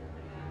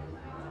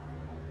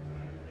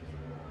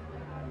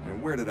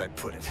 And where did I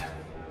put it?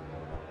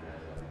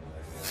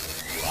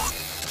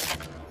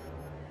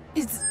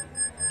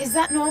 Is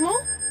that normal?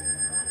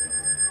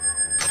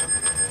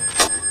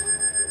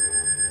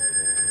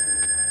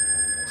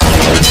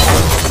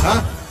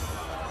 Huh?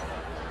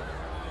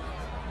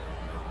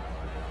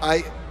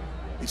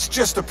 It's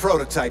just a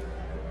prototype.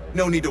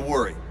 No need to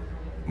worry.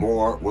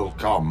 More will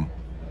come.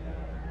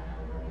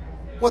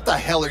 What the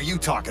hell are you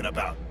talking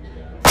about?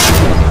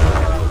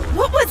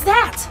 What was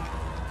that?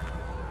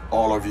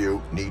 All of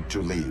you need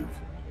to leave.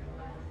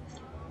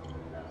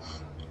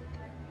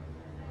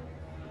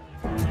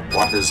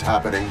 What is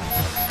happening?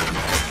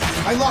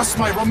 I lost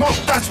my remote.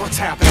 That's what's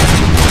happening.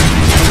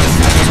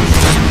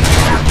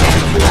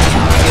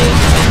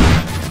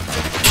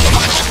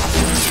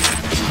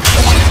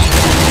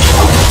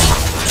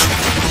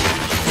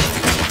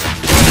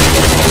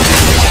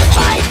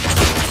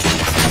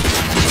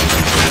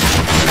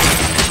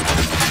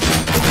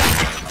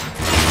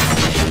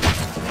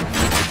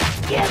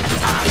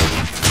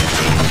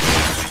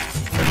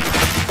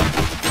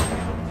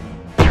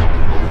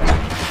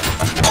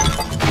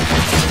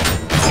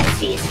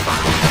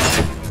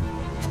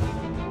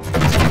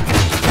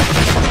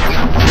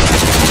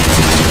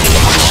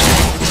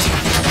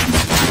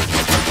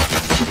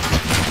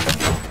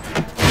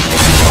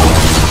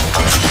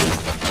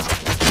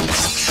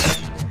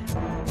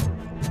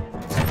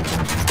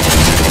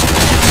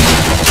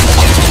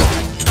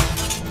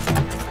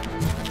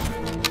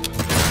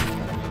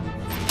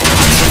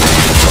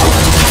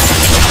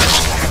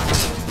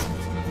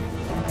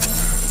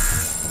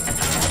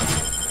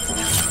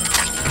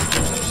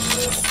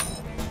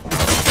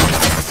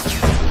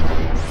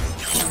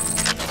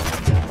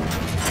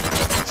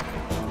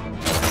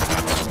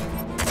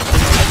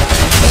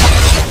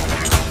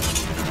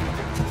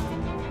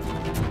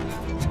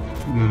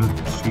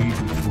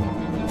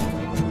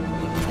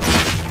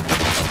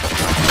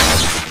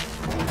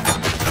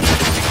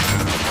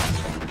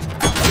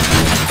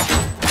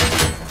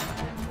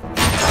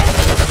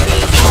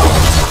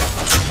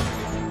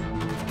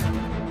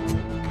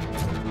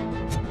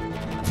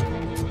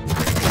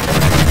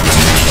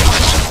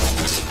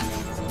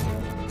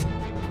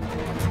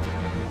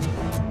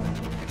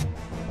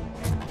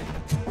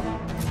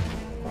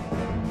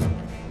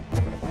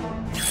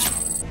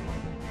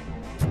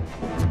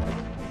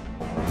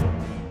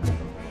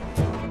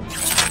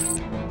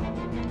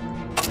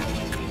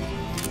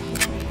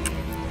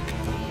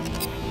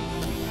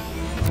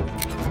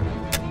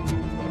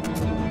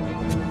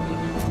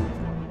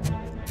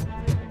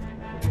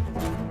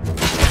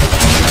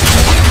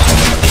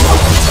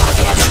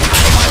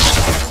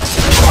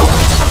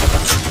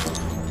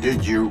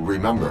 Did you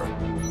remember?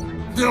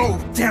 No,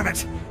 damn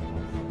it!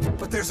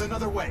 But there's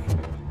another way.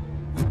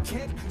 We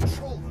can't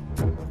control them,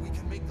 but we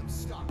can make them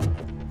stop.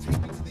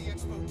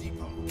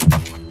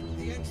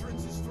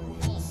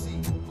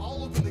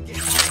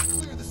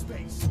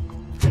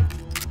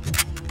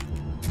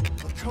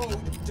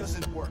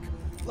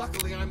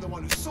 Luckily, I'm the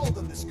one who sold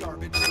them this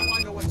garbage, so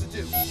I know what to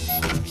do.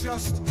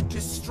 Just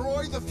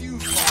destroy the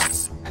fuse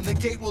box, and the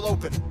gate will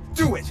open.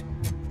 Do it!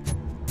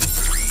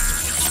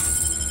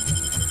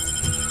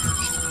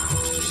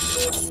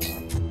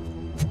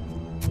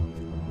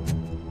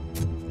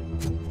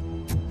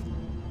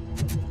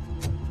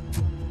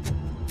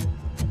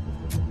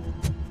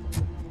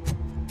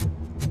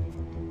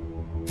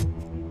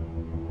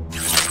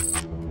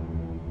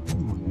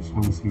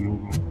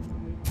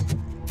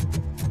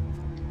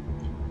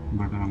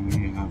 But I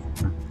only have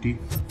 30.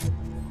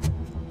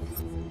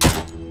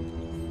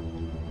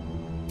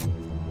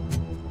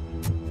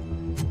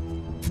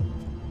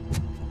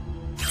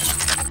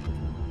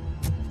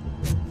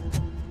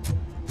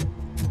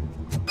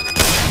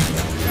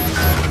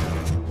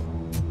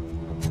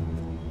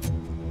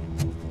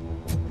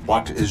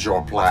 What is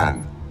your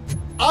plan?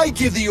 I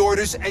give the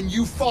orders and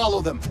you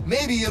follow them.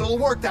 Maybe it'll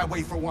work that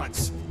way for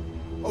once.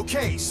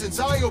 Okay, since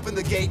I opened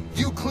the gate,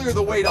 you clear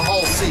the way to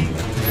Hall C.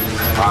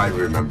 I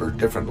remember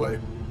differently.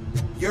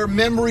 Your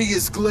memory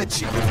is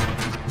glitchy.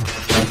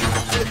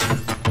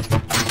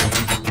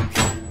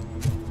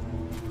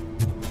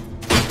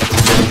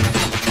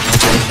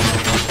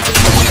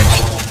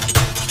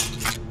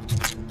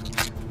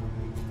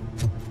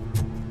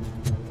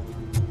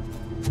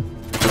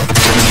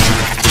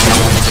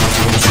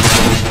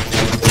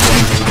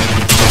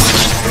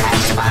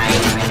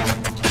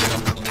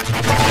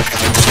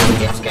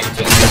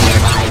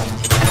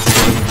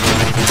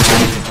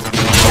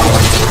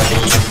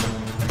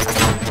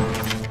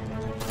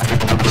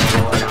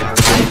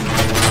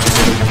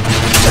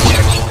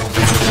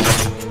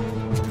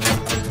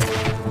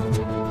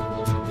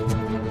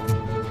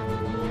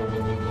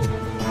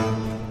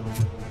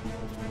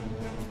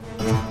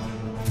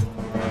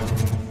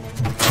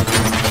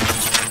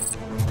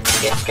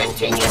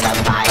 Discontinue the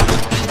fight.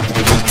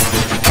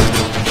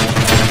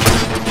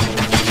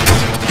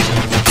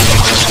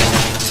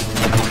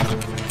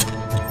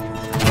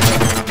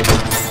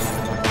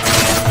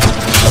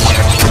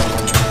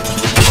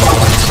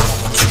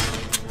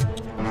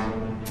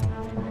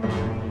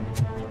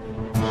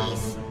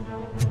 Peace.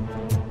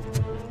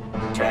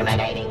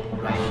 Terminating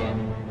mission.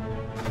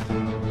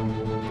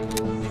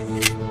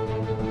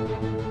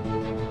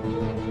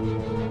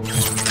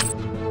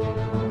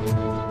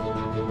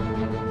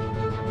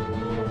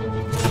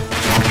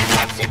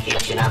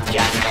 Execution of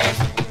justice.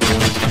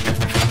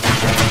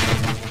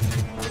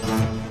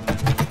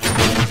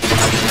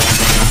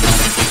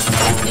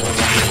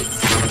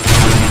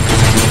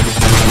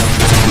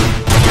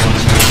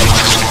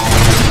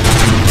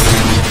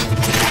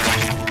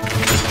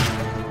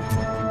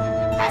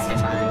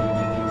 Pacifying.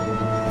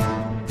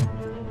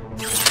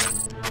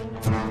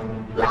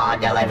 Law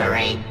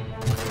delivery.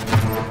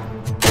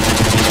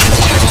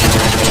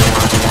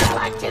 Hostile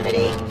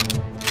activity.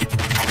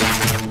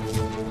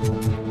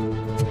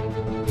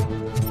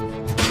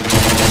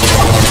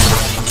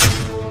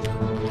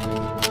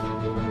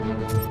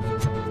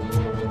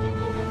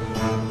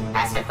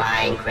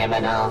 Pacifying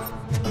criminal.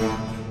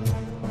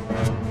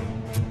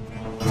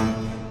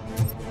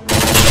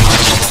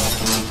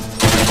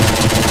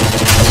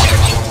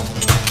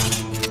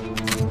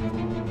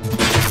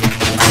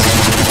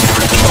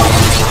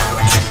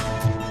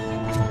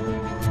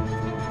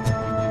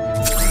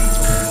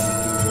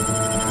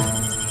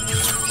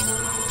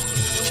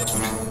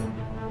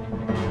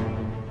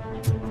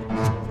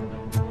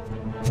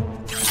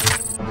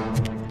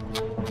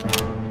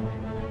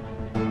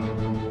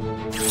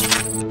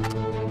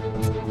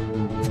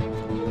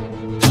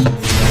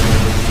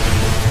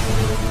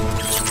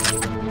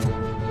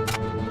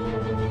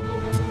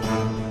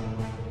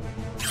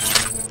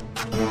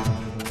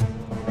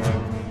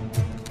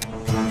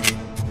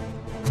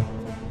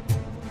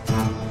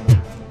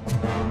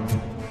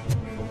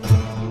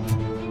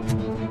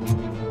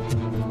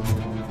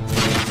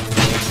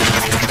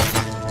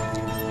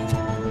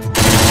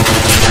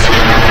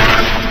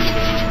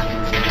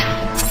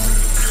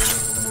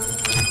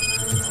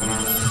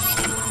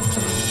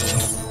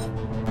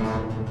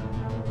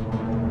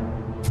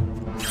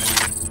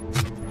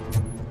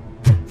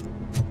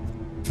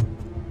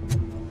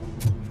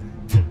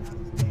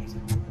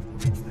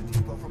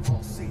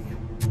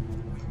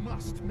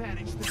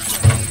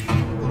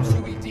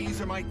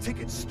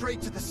 Ticket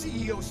straight to the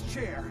CEO's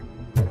chair.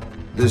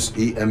 This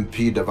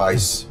EMP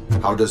device,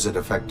 how does it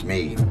affect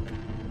me?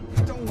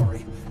 Don't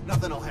worry,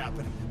 nothing will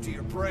happen. To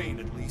your brain,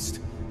 at least.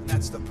 And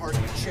that's the part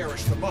you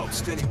cherish the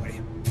most, anyway.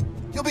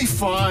 You'll be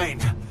fine.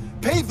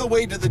 Pave the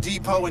way to the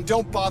depot and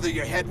don't bother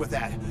your head with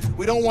that.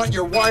 We don't want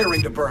your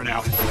wiring to burn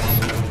out.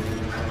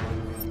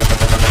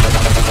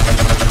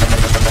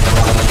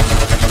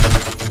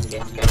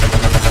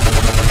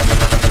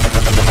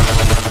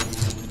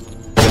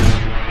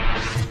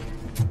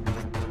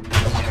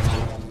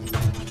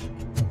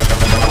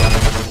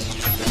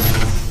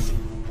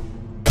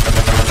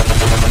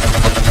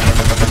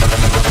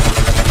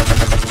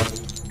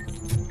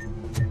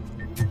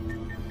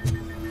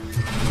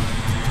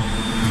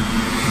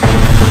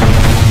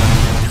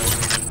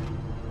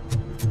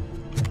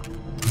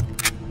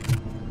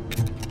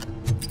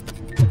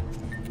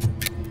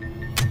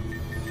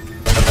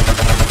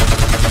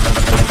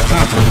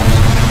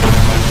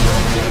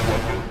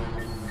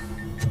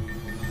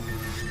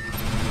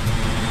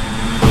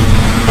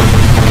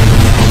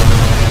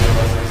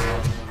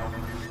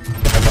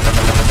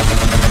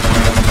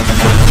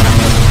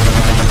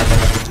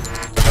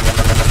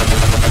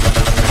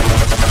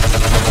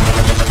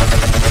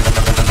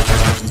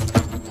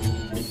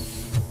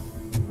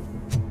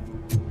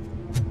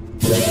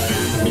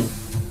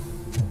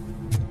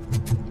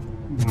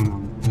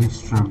 I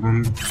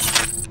struggled.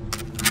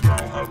 Now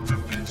have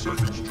 15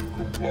 seconds to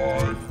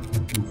comply.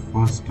 The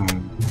first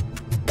time.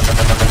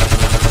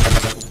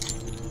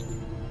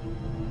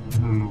 I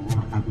don't know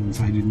what happens.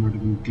 I did not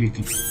even click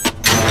it.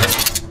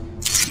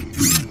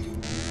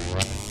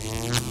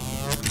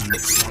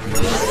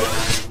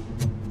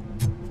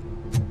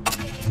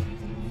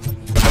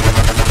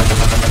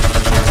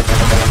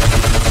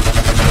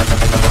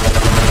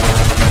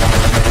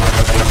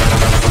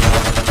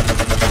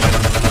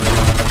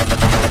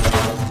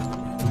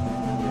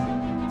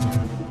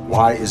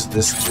 Why is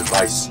this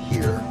device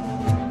here?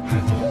 The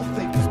whole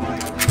thing is my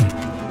idea.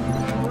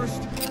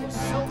 First, we'll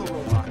sell the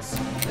robots,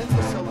 then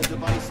we'll sell a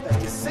device that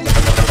disables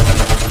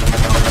the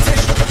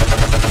competition.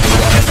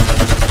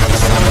 We'll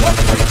sell an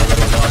upgrade to the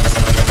robots,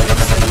 then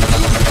sell a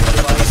new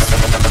device.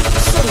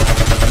 So,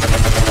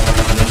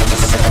 we need to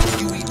sell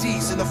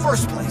UEDs in the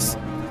first place.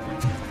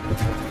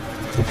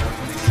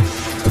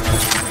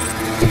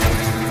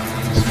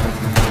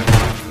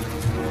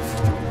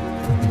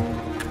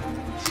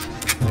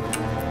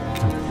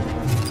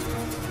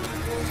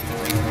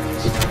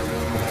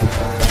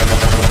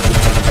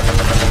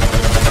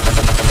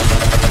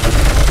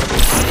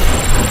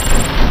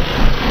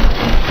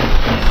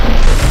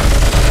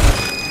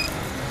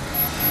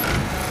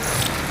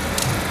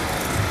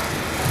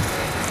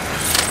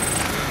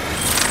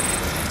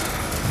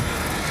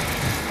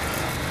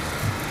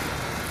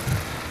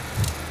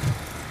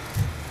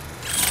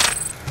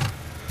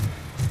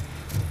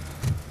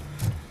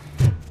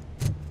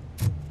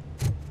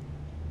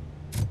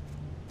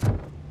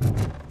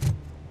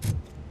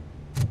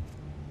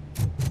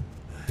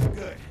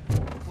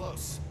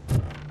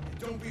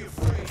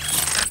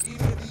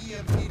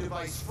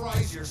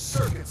 Fries your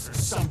circuits or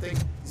something.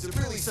 Is it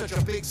really such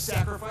a big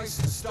sacrifice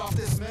to stop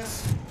this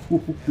mess?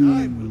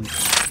 I will.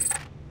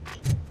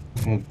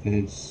 At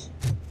this.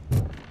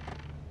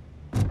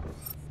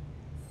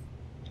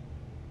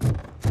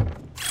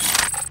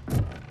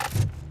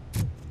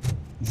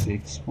 This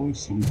expo is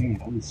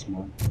something else,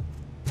 man.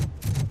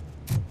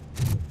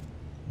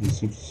 I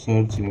should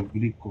search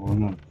every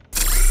corner.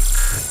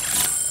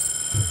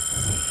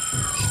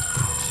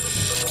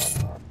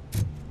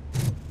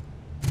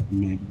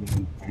 Maybe I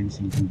will find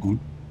something good.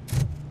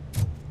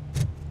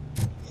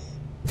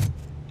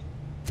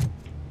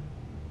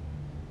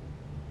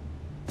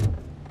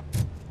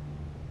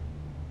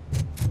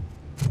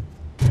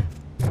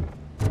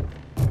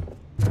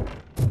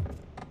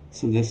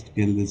 So just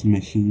kill this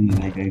machine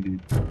like I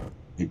did.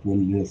 It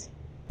will just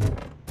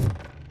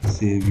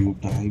save you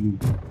time,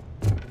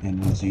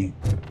 energy.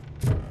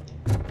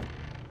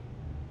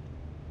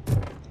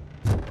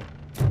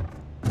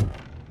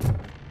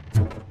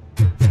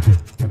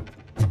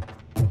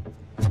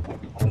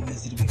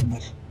 Always remember,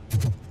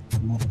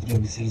 Matra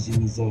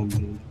Visarjan is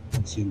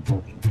always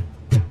important.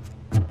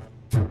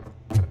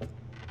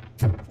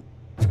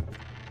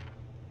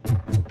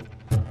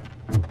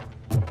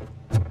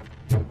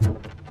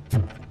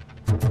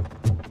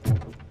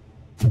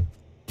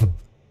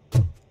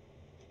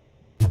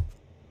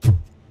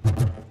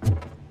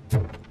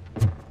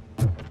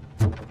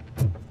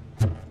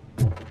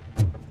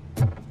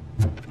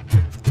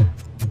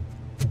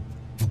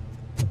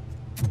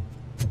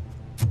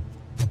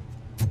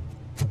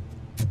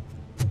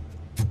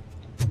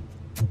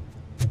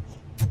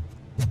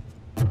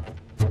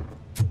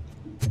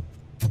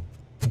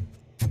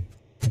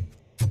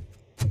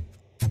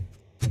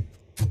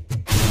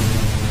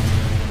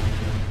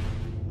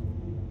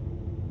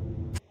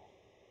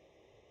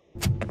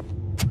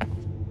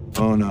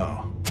 Oh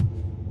no.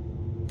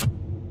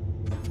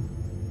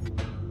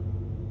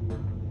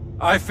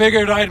 I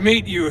figured I'd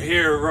meet you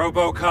here,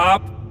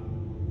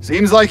 RoboCop.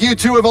 Seems like you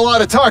two have a lot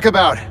to talk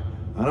about.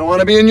 I don't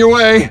want to be in your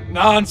way.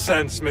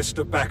 Nonsense,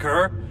 Mr.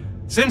 Becker.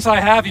 Since I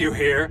have you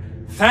here,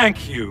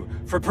 thank you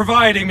for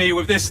providing me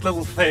with this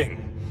little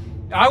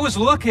thing. I was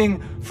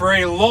looking for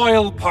a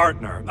loyal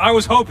partner. I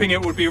was hoping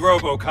it would be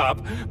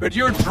RoboCop, but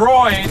your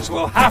droids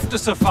will have to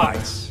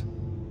suffice.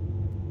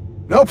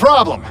 No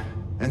problem.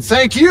 And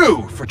thank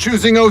you for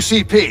choosing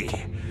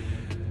OCP.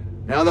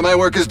 Now that my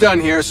work is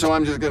done here, so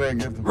I'm just gonna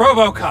give them...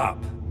 RoboCop,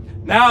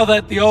 now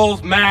that the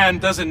old man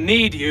doesn't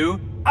need you,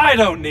 I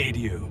don't need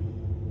you.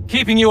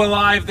 Keeping you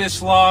alive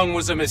this long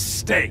was a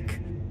mistake.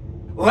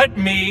 Let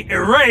me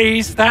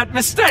erase that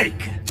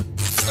mistake!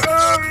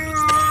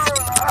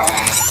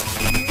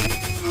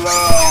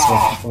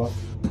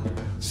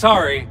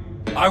 Sorry,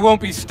 I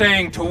won't be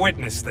staying to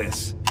witness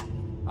this.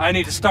 I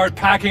need to start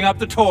packing up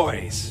the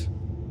toys.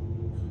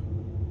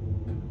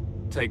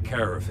 Take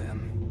care of him.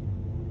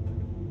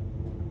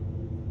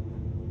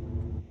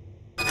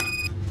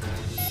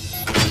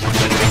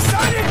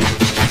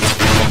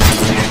 Excited!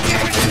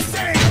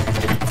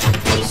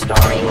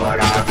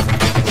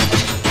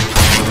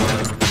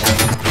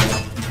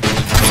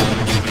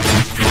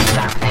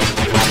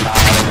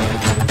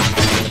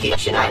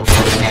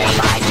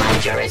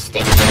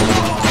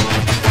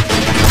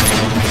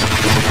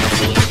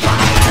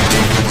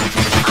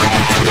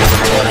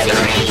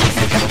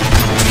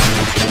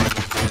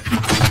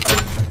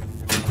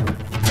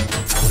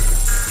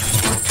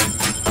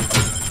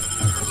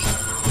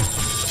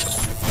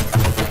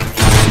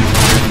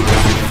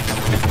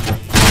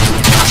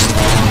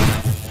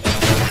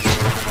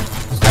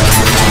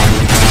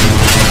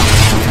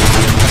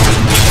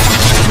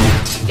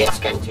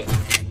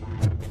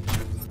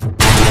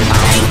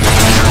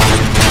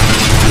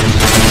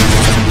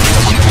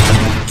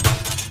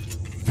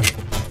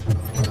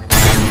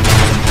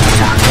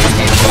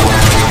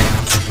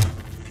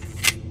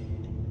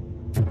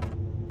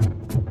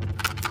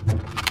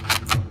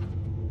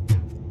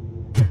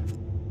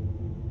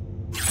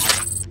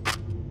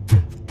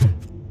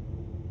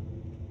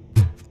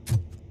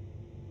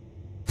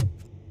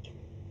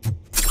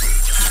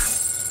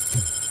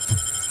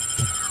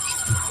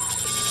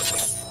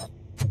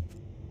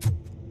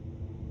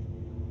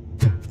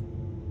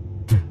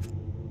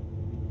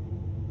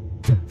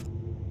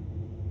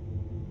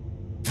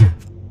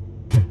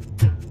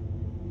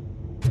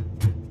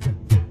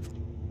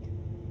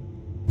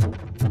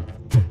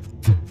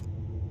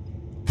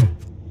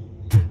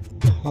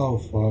 How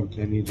far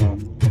can he run?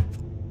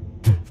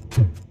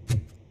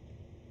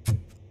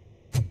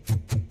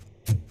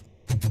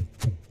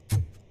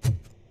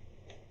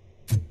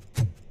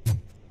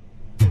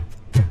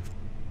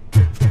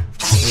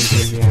 And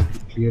then we have to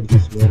clear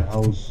this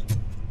warehouse.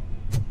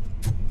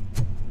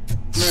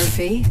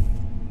 Murphy?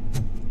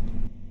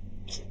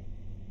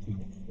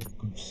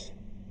 Focus.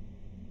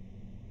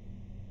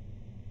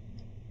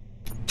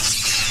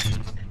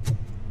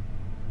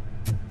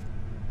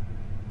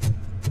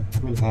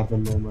 Will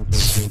happen no matter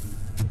what.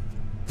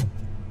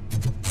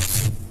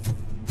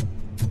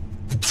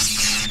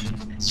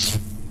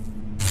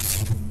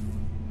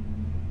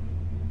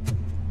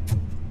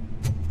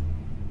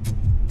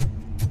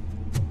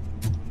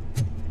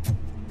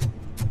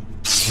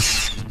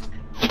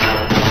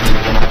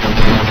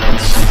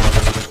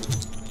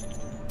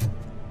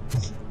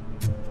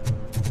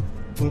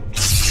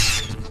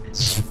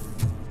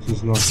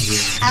 Not real.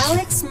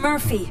 Alex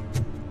Murphy,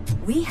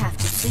 we have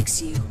to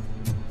fix you.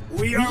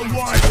 We are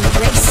one!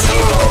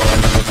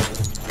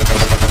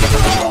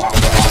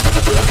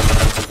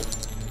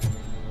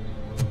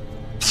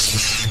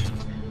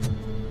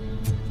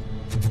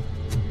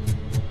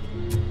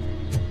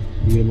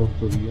 ये लोग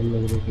तो real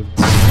लग रहे थे।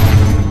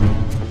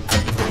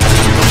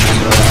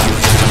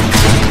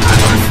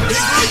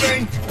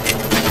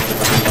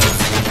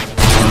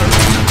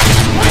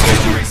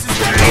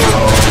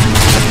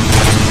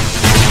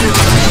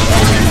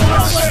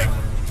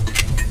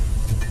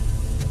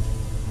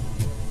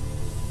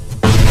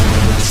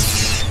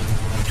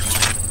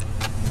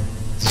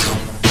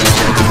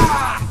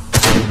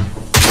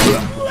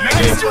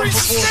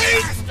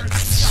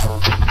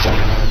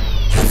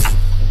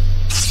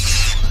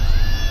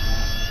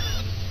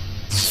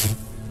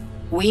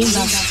 We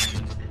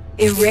must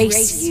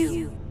erase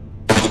you.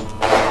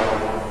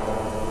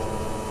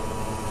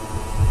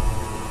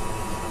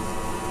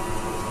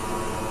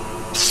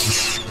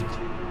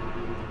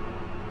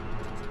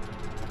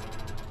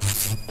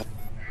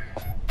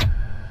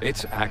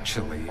 It's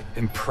actually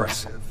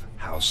impressive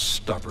how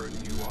stubborn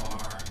you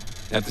are.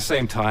 At the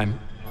same time,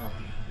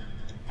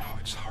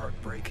 it's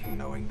heartbreaking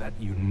knowing that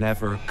you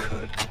never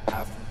could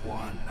have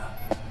won.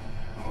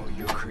 Oh,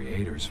 your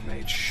creators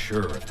made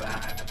sure of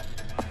that.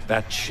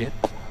 That chip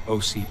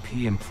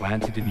OCP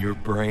implanted in your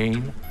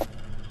brain,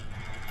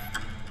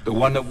 the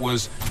one that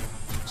was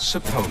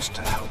supposed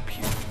to help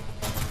you,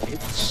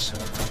 it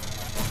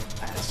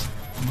served as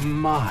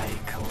my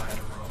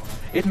collateral.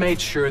 It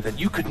made sure that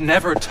you could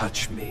never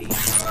touch me.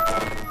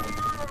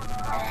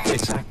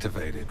 It's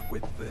activated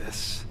with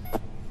this.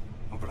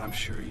 Oh, but I'm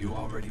sure you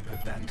already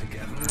put that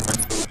together.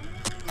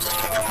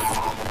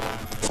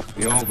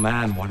 The old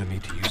man wanted me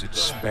to use it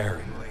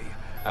sparingly,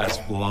 as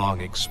long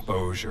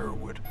exposure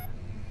would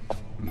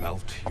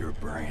melt your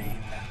brain.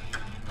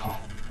 Oh,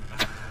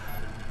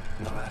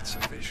 now that's a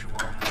visual.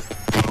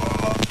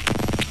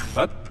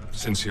 But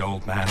since the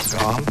old man's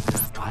gone,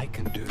 I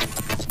can do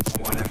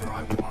whatever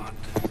I want.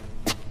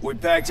 We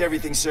packed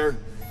everything, sir.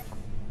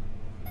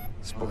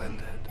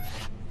 Splendid.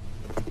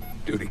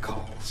 Duty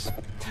calls.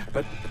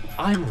 But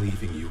I'm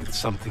leaving you with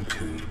something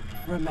to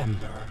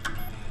remember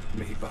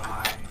me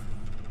by.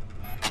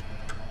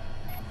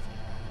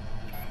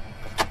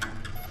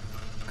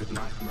 Good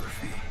night,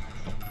 Murphy.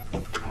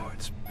 Oh,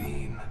 it's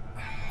been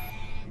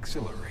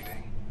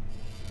exhilarating.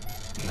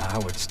 Now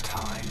it's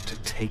time to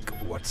take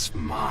what's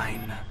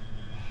mine.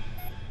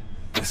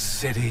 The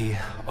city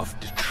of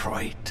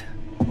Detroit.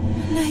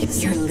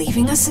 You're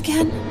leaving us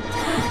again?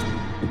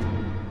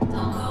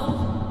 Don't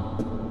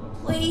go.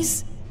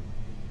 Please.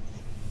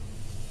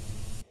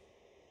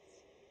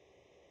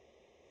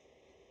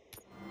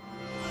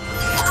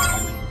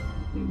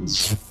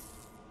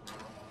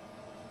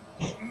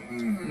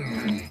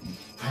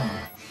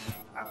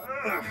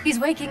 He's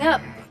waking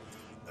up.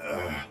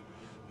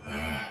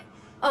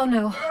 Oh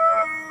no.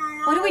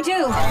 What do we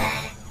do?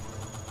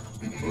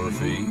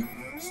 Murphy,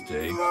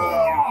 stay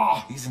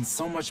calm. He's in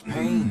so much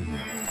pain.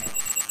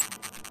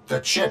 The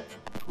chip.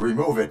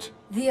 Remove it.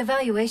 The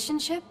evaluation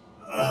chip?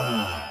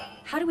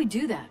 How do we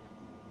do that?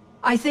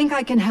 I think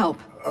I can help.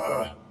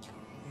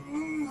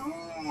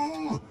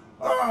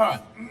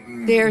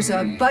 There's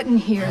a button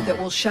here that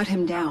will shut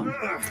him down.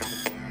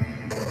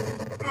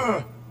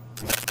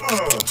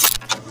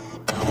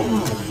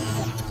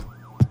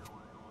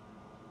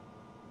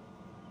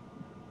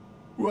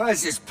 Why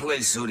is this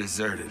place so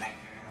deserted?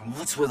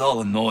 What's with all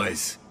the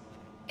noise?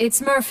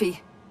 It's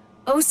Murphy.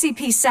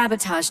 OCP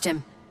sabotaged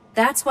him.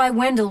 That's why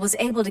Wendell was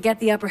able to get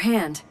the upper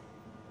hand.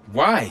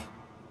 Why?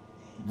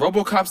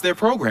 ROBOCOP's their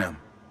program.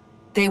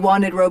 They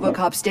wanted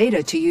ROBOCOP's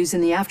data to use in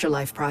the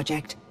Afterlife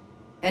project.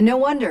 And no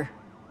wonder.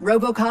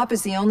 ROBOCOP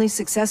is the only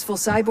successful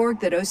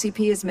cyborg that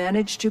OCP has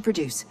managed to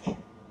produce.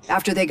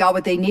 After they got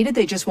what they needed,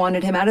 they just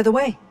wanted him out of the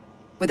way,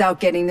 without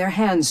getting their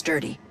hands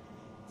dirty.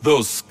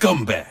 Those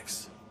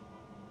scumbags.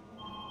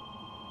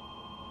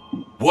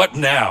 What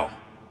now?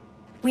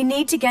 We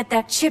need to get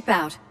that chip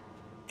out.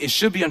 It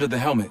should be under the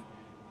helmet.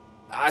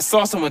 I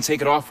saw someone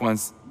take it off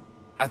once.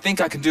 I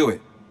think I can do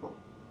it.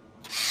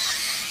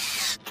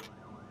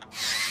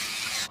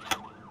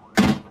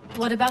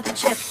 What about the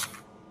chip?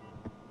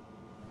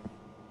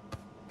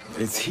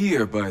 It's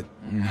here, but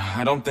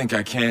I don't think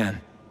I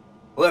can.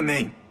 Let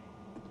me.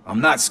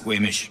 I'm not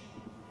squeamish.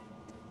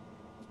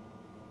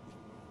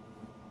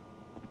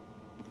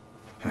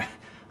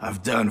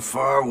 I've done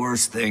far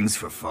worse things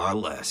for far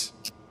less.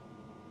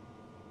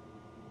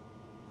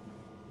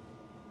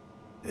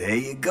 There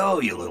you go,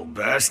 you little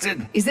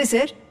bastard. Is this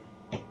it?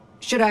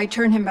 Should I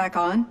turn him back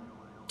on?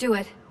 Do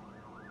it.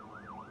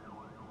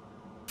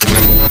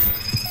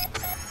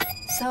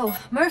 So,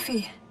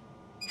 Murphy,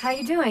 how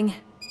you doing?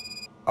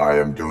 I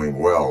am doing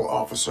well,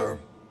 officer.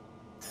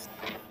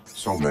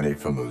 So many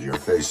familiar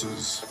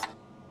faces.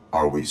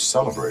 Are we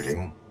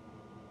celebrating?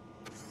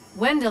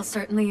 Wendell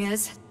certainly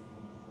is.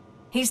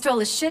 He stole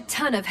a shit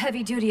ton of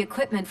heavy-duty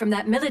equipment from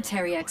that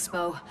military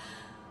expo.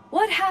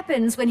 What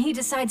happens when he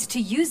decides to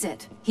use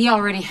it? He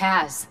already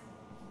has.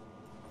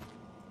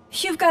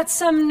 You've got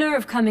some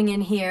nerve coming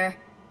in here.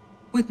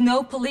 With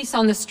no police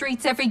on the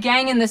streets, every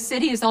gang in the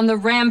city is on the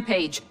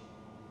rampage.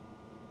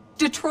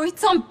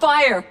 Detroit's on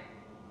fire!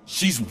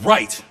 She's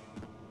right!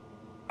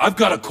 I've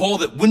got a call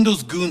that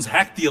Windows goons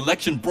hacked the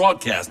election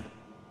broadcast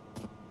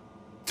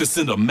to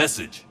send a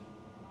message.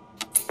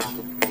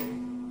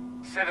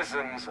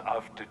 Citizens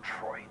of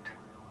Detroit,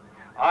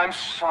 I'm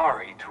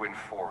sorry to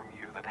inform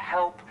you that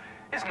help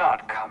is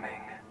not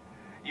coming.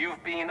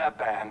 You've been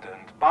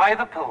abandoned by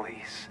the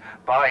police,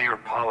 by your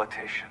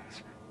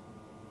politicians,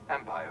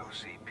 and by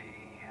OCP.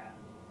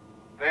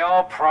 They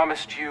all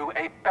promised you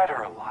a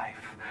better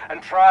life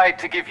and tried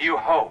to give you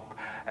hope.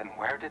 And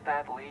where did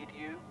that lead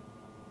you?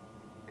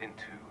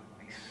 Into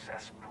the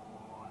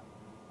cesspool.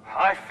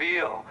 I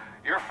feel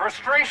your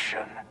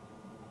frustration.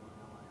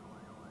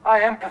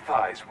 I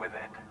empathize with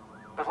it.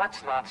 But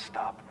let's not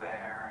stop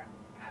there.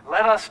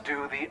 Let us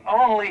do the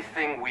only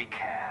thing we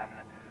can.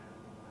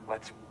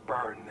 Let's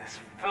burn this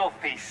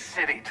filthy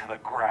city to the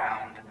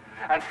ground.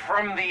 And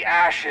from the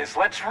ashes,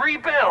 let's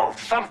rebuild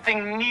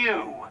something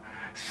new.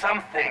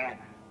 Something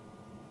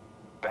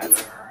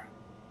better.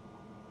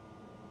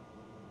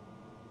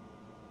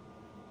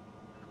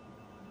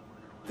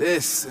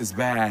 This is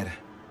bad.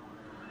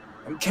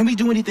 Can we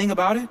do anything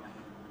about it?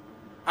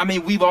 I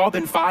mean, we've all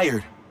been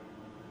fired.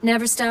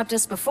 Never stopped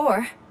us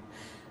before.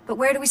 But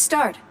where do we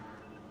start?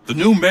 The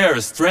new mayor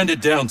is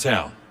stranded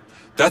downtown.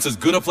 That's as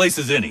good a place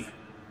as any.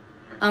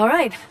 All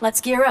right,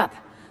 let's gear up.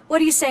 What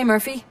do you say,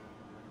 Murphy?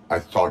 I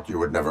thought you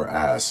would never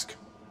ask.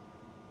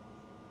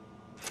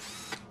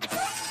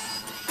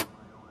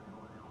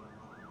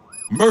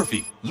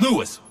 Murphy,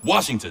 Lewis,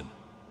 Washington.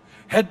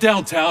 Head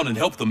downtown and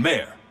help the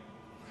mayor.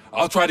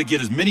 I'll try to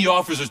get as many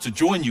officers to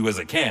join you as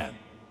I can.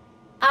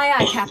 Aye,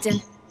 aye,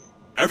 Captain.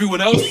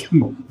 Everyone else,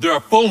 there are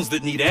phones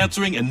that need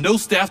answering and no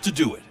staff to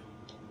do it.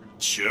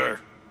 Sure.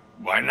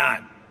 Why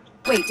not?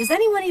 Wait, does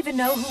anyone even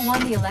know who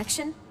won the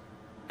election?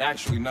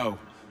 Actually, no.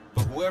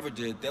 But whoever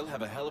did, they'll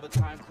have a hell of a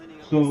time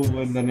cleaning up. So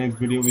in the next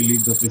video, we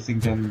leave the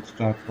fishing and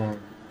start for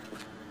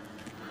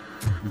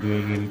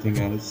doing anything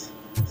else.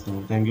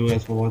 So thank you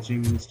guys for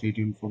watching. Stay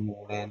tuned for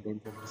more and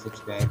don't forget to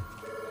subscribe.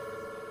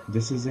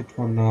 This is it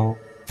for now.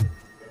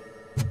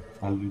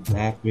 I'll be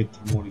back with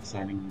more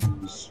exciting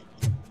news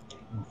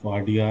of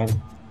RDR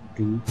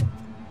 2.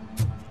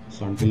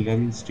 So until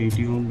then, stay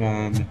tuned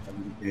and have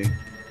a good day.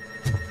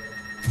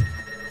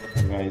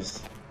 Bye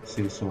guys,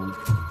 see you soon.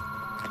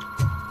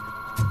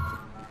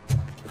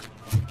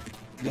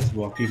 Just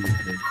walking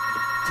with them.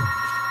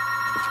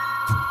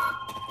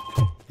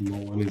 No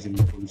one is in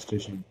the police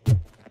station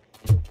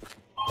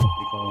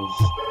because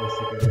the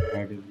second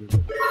guard is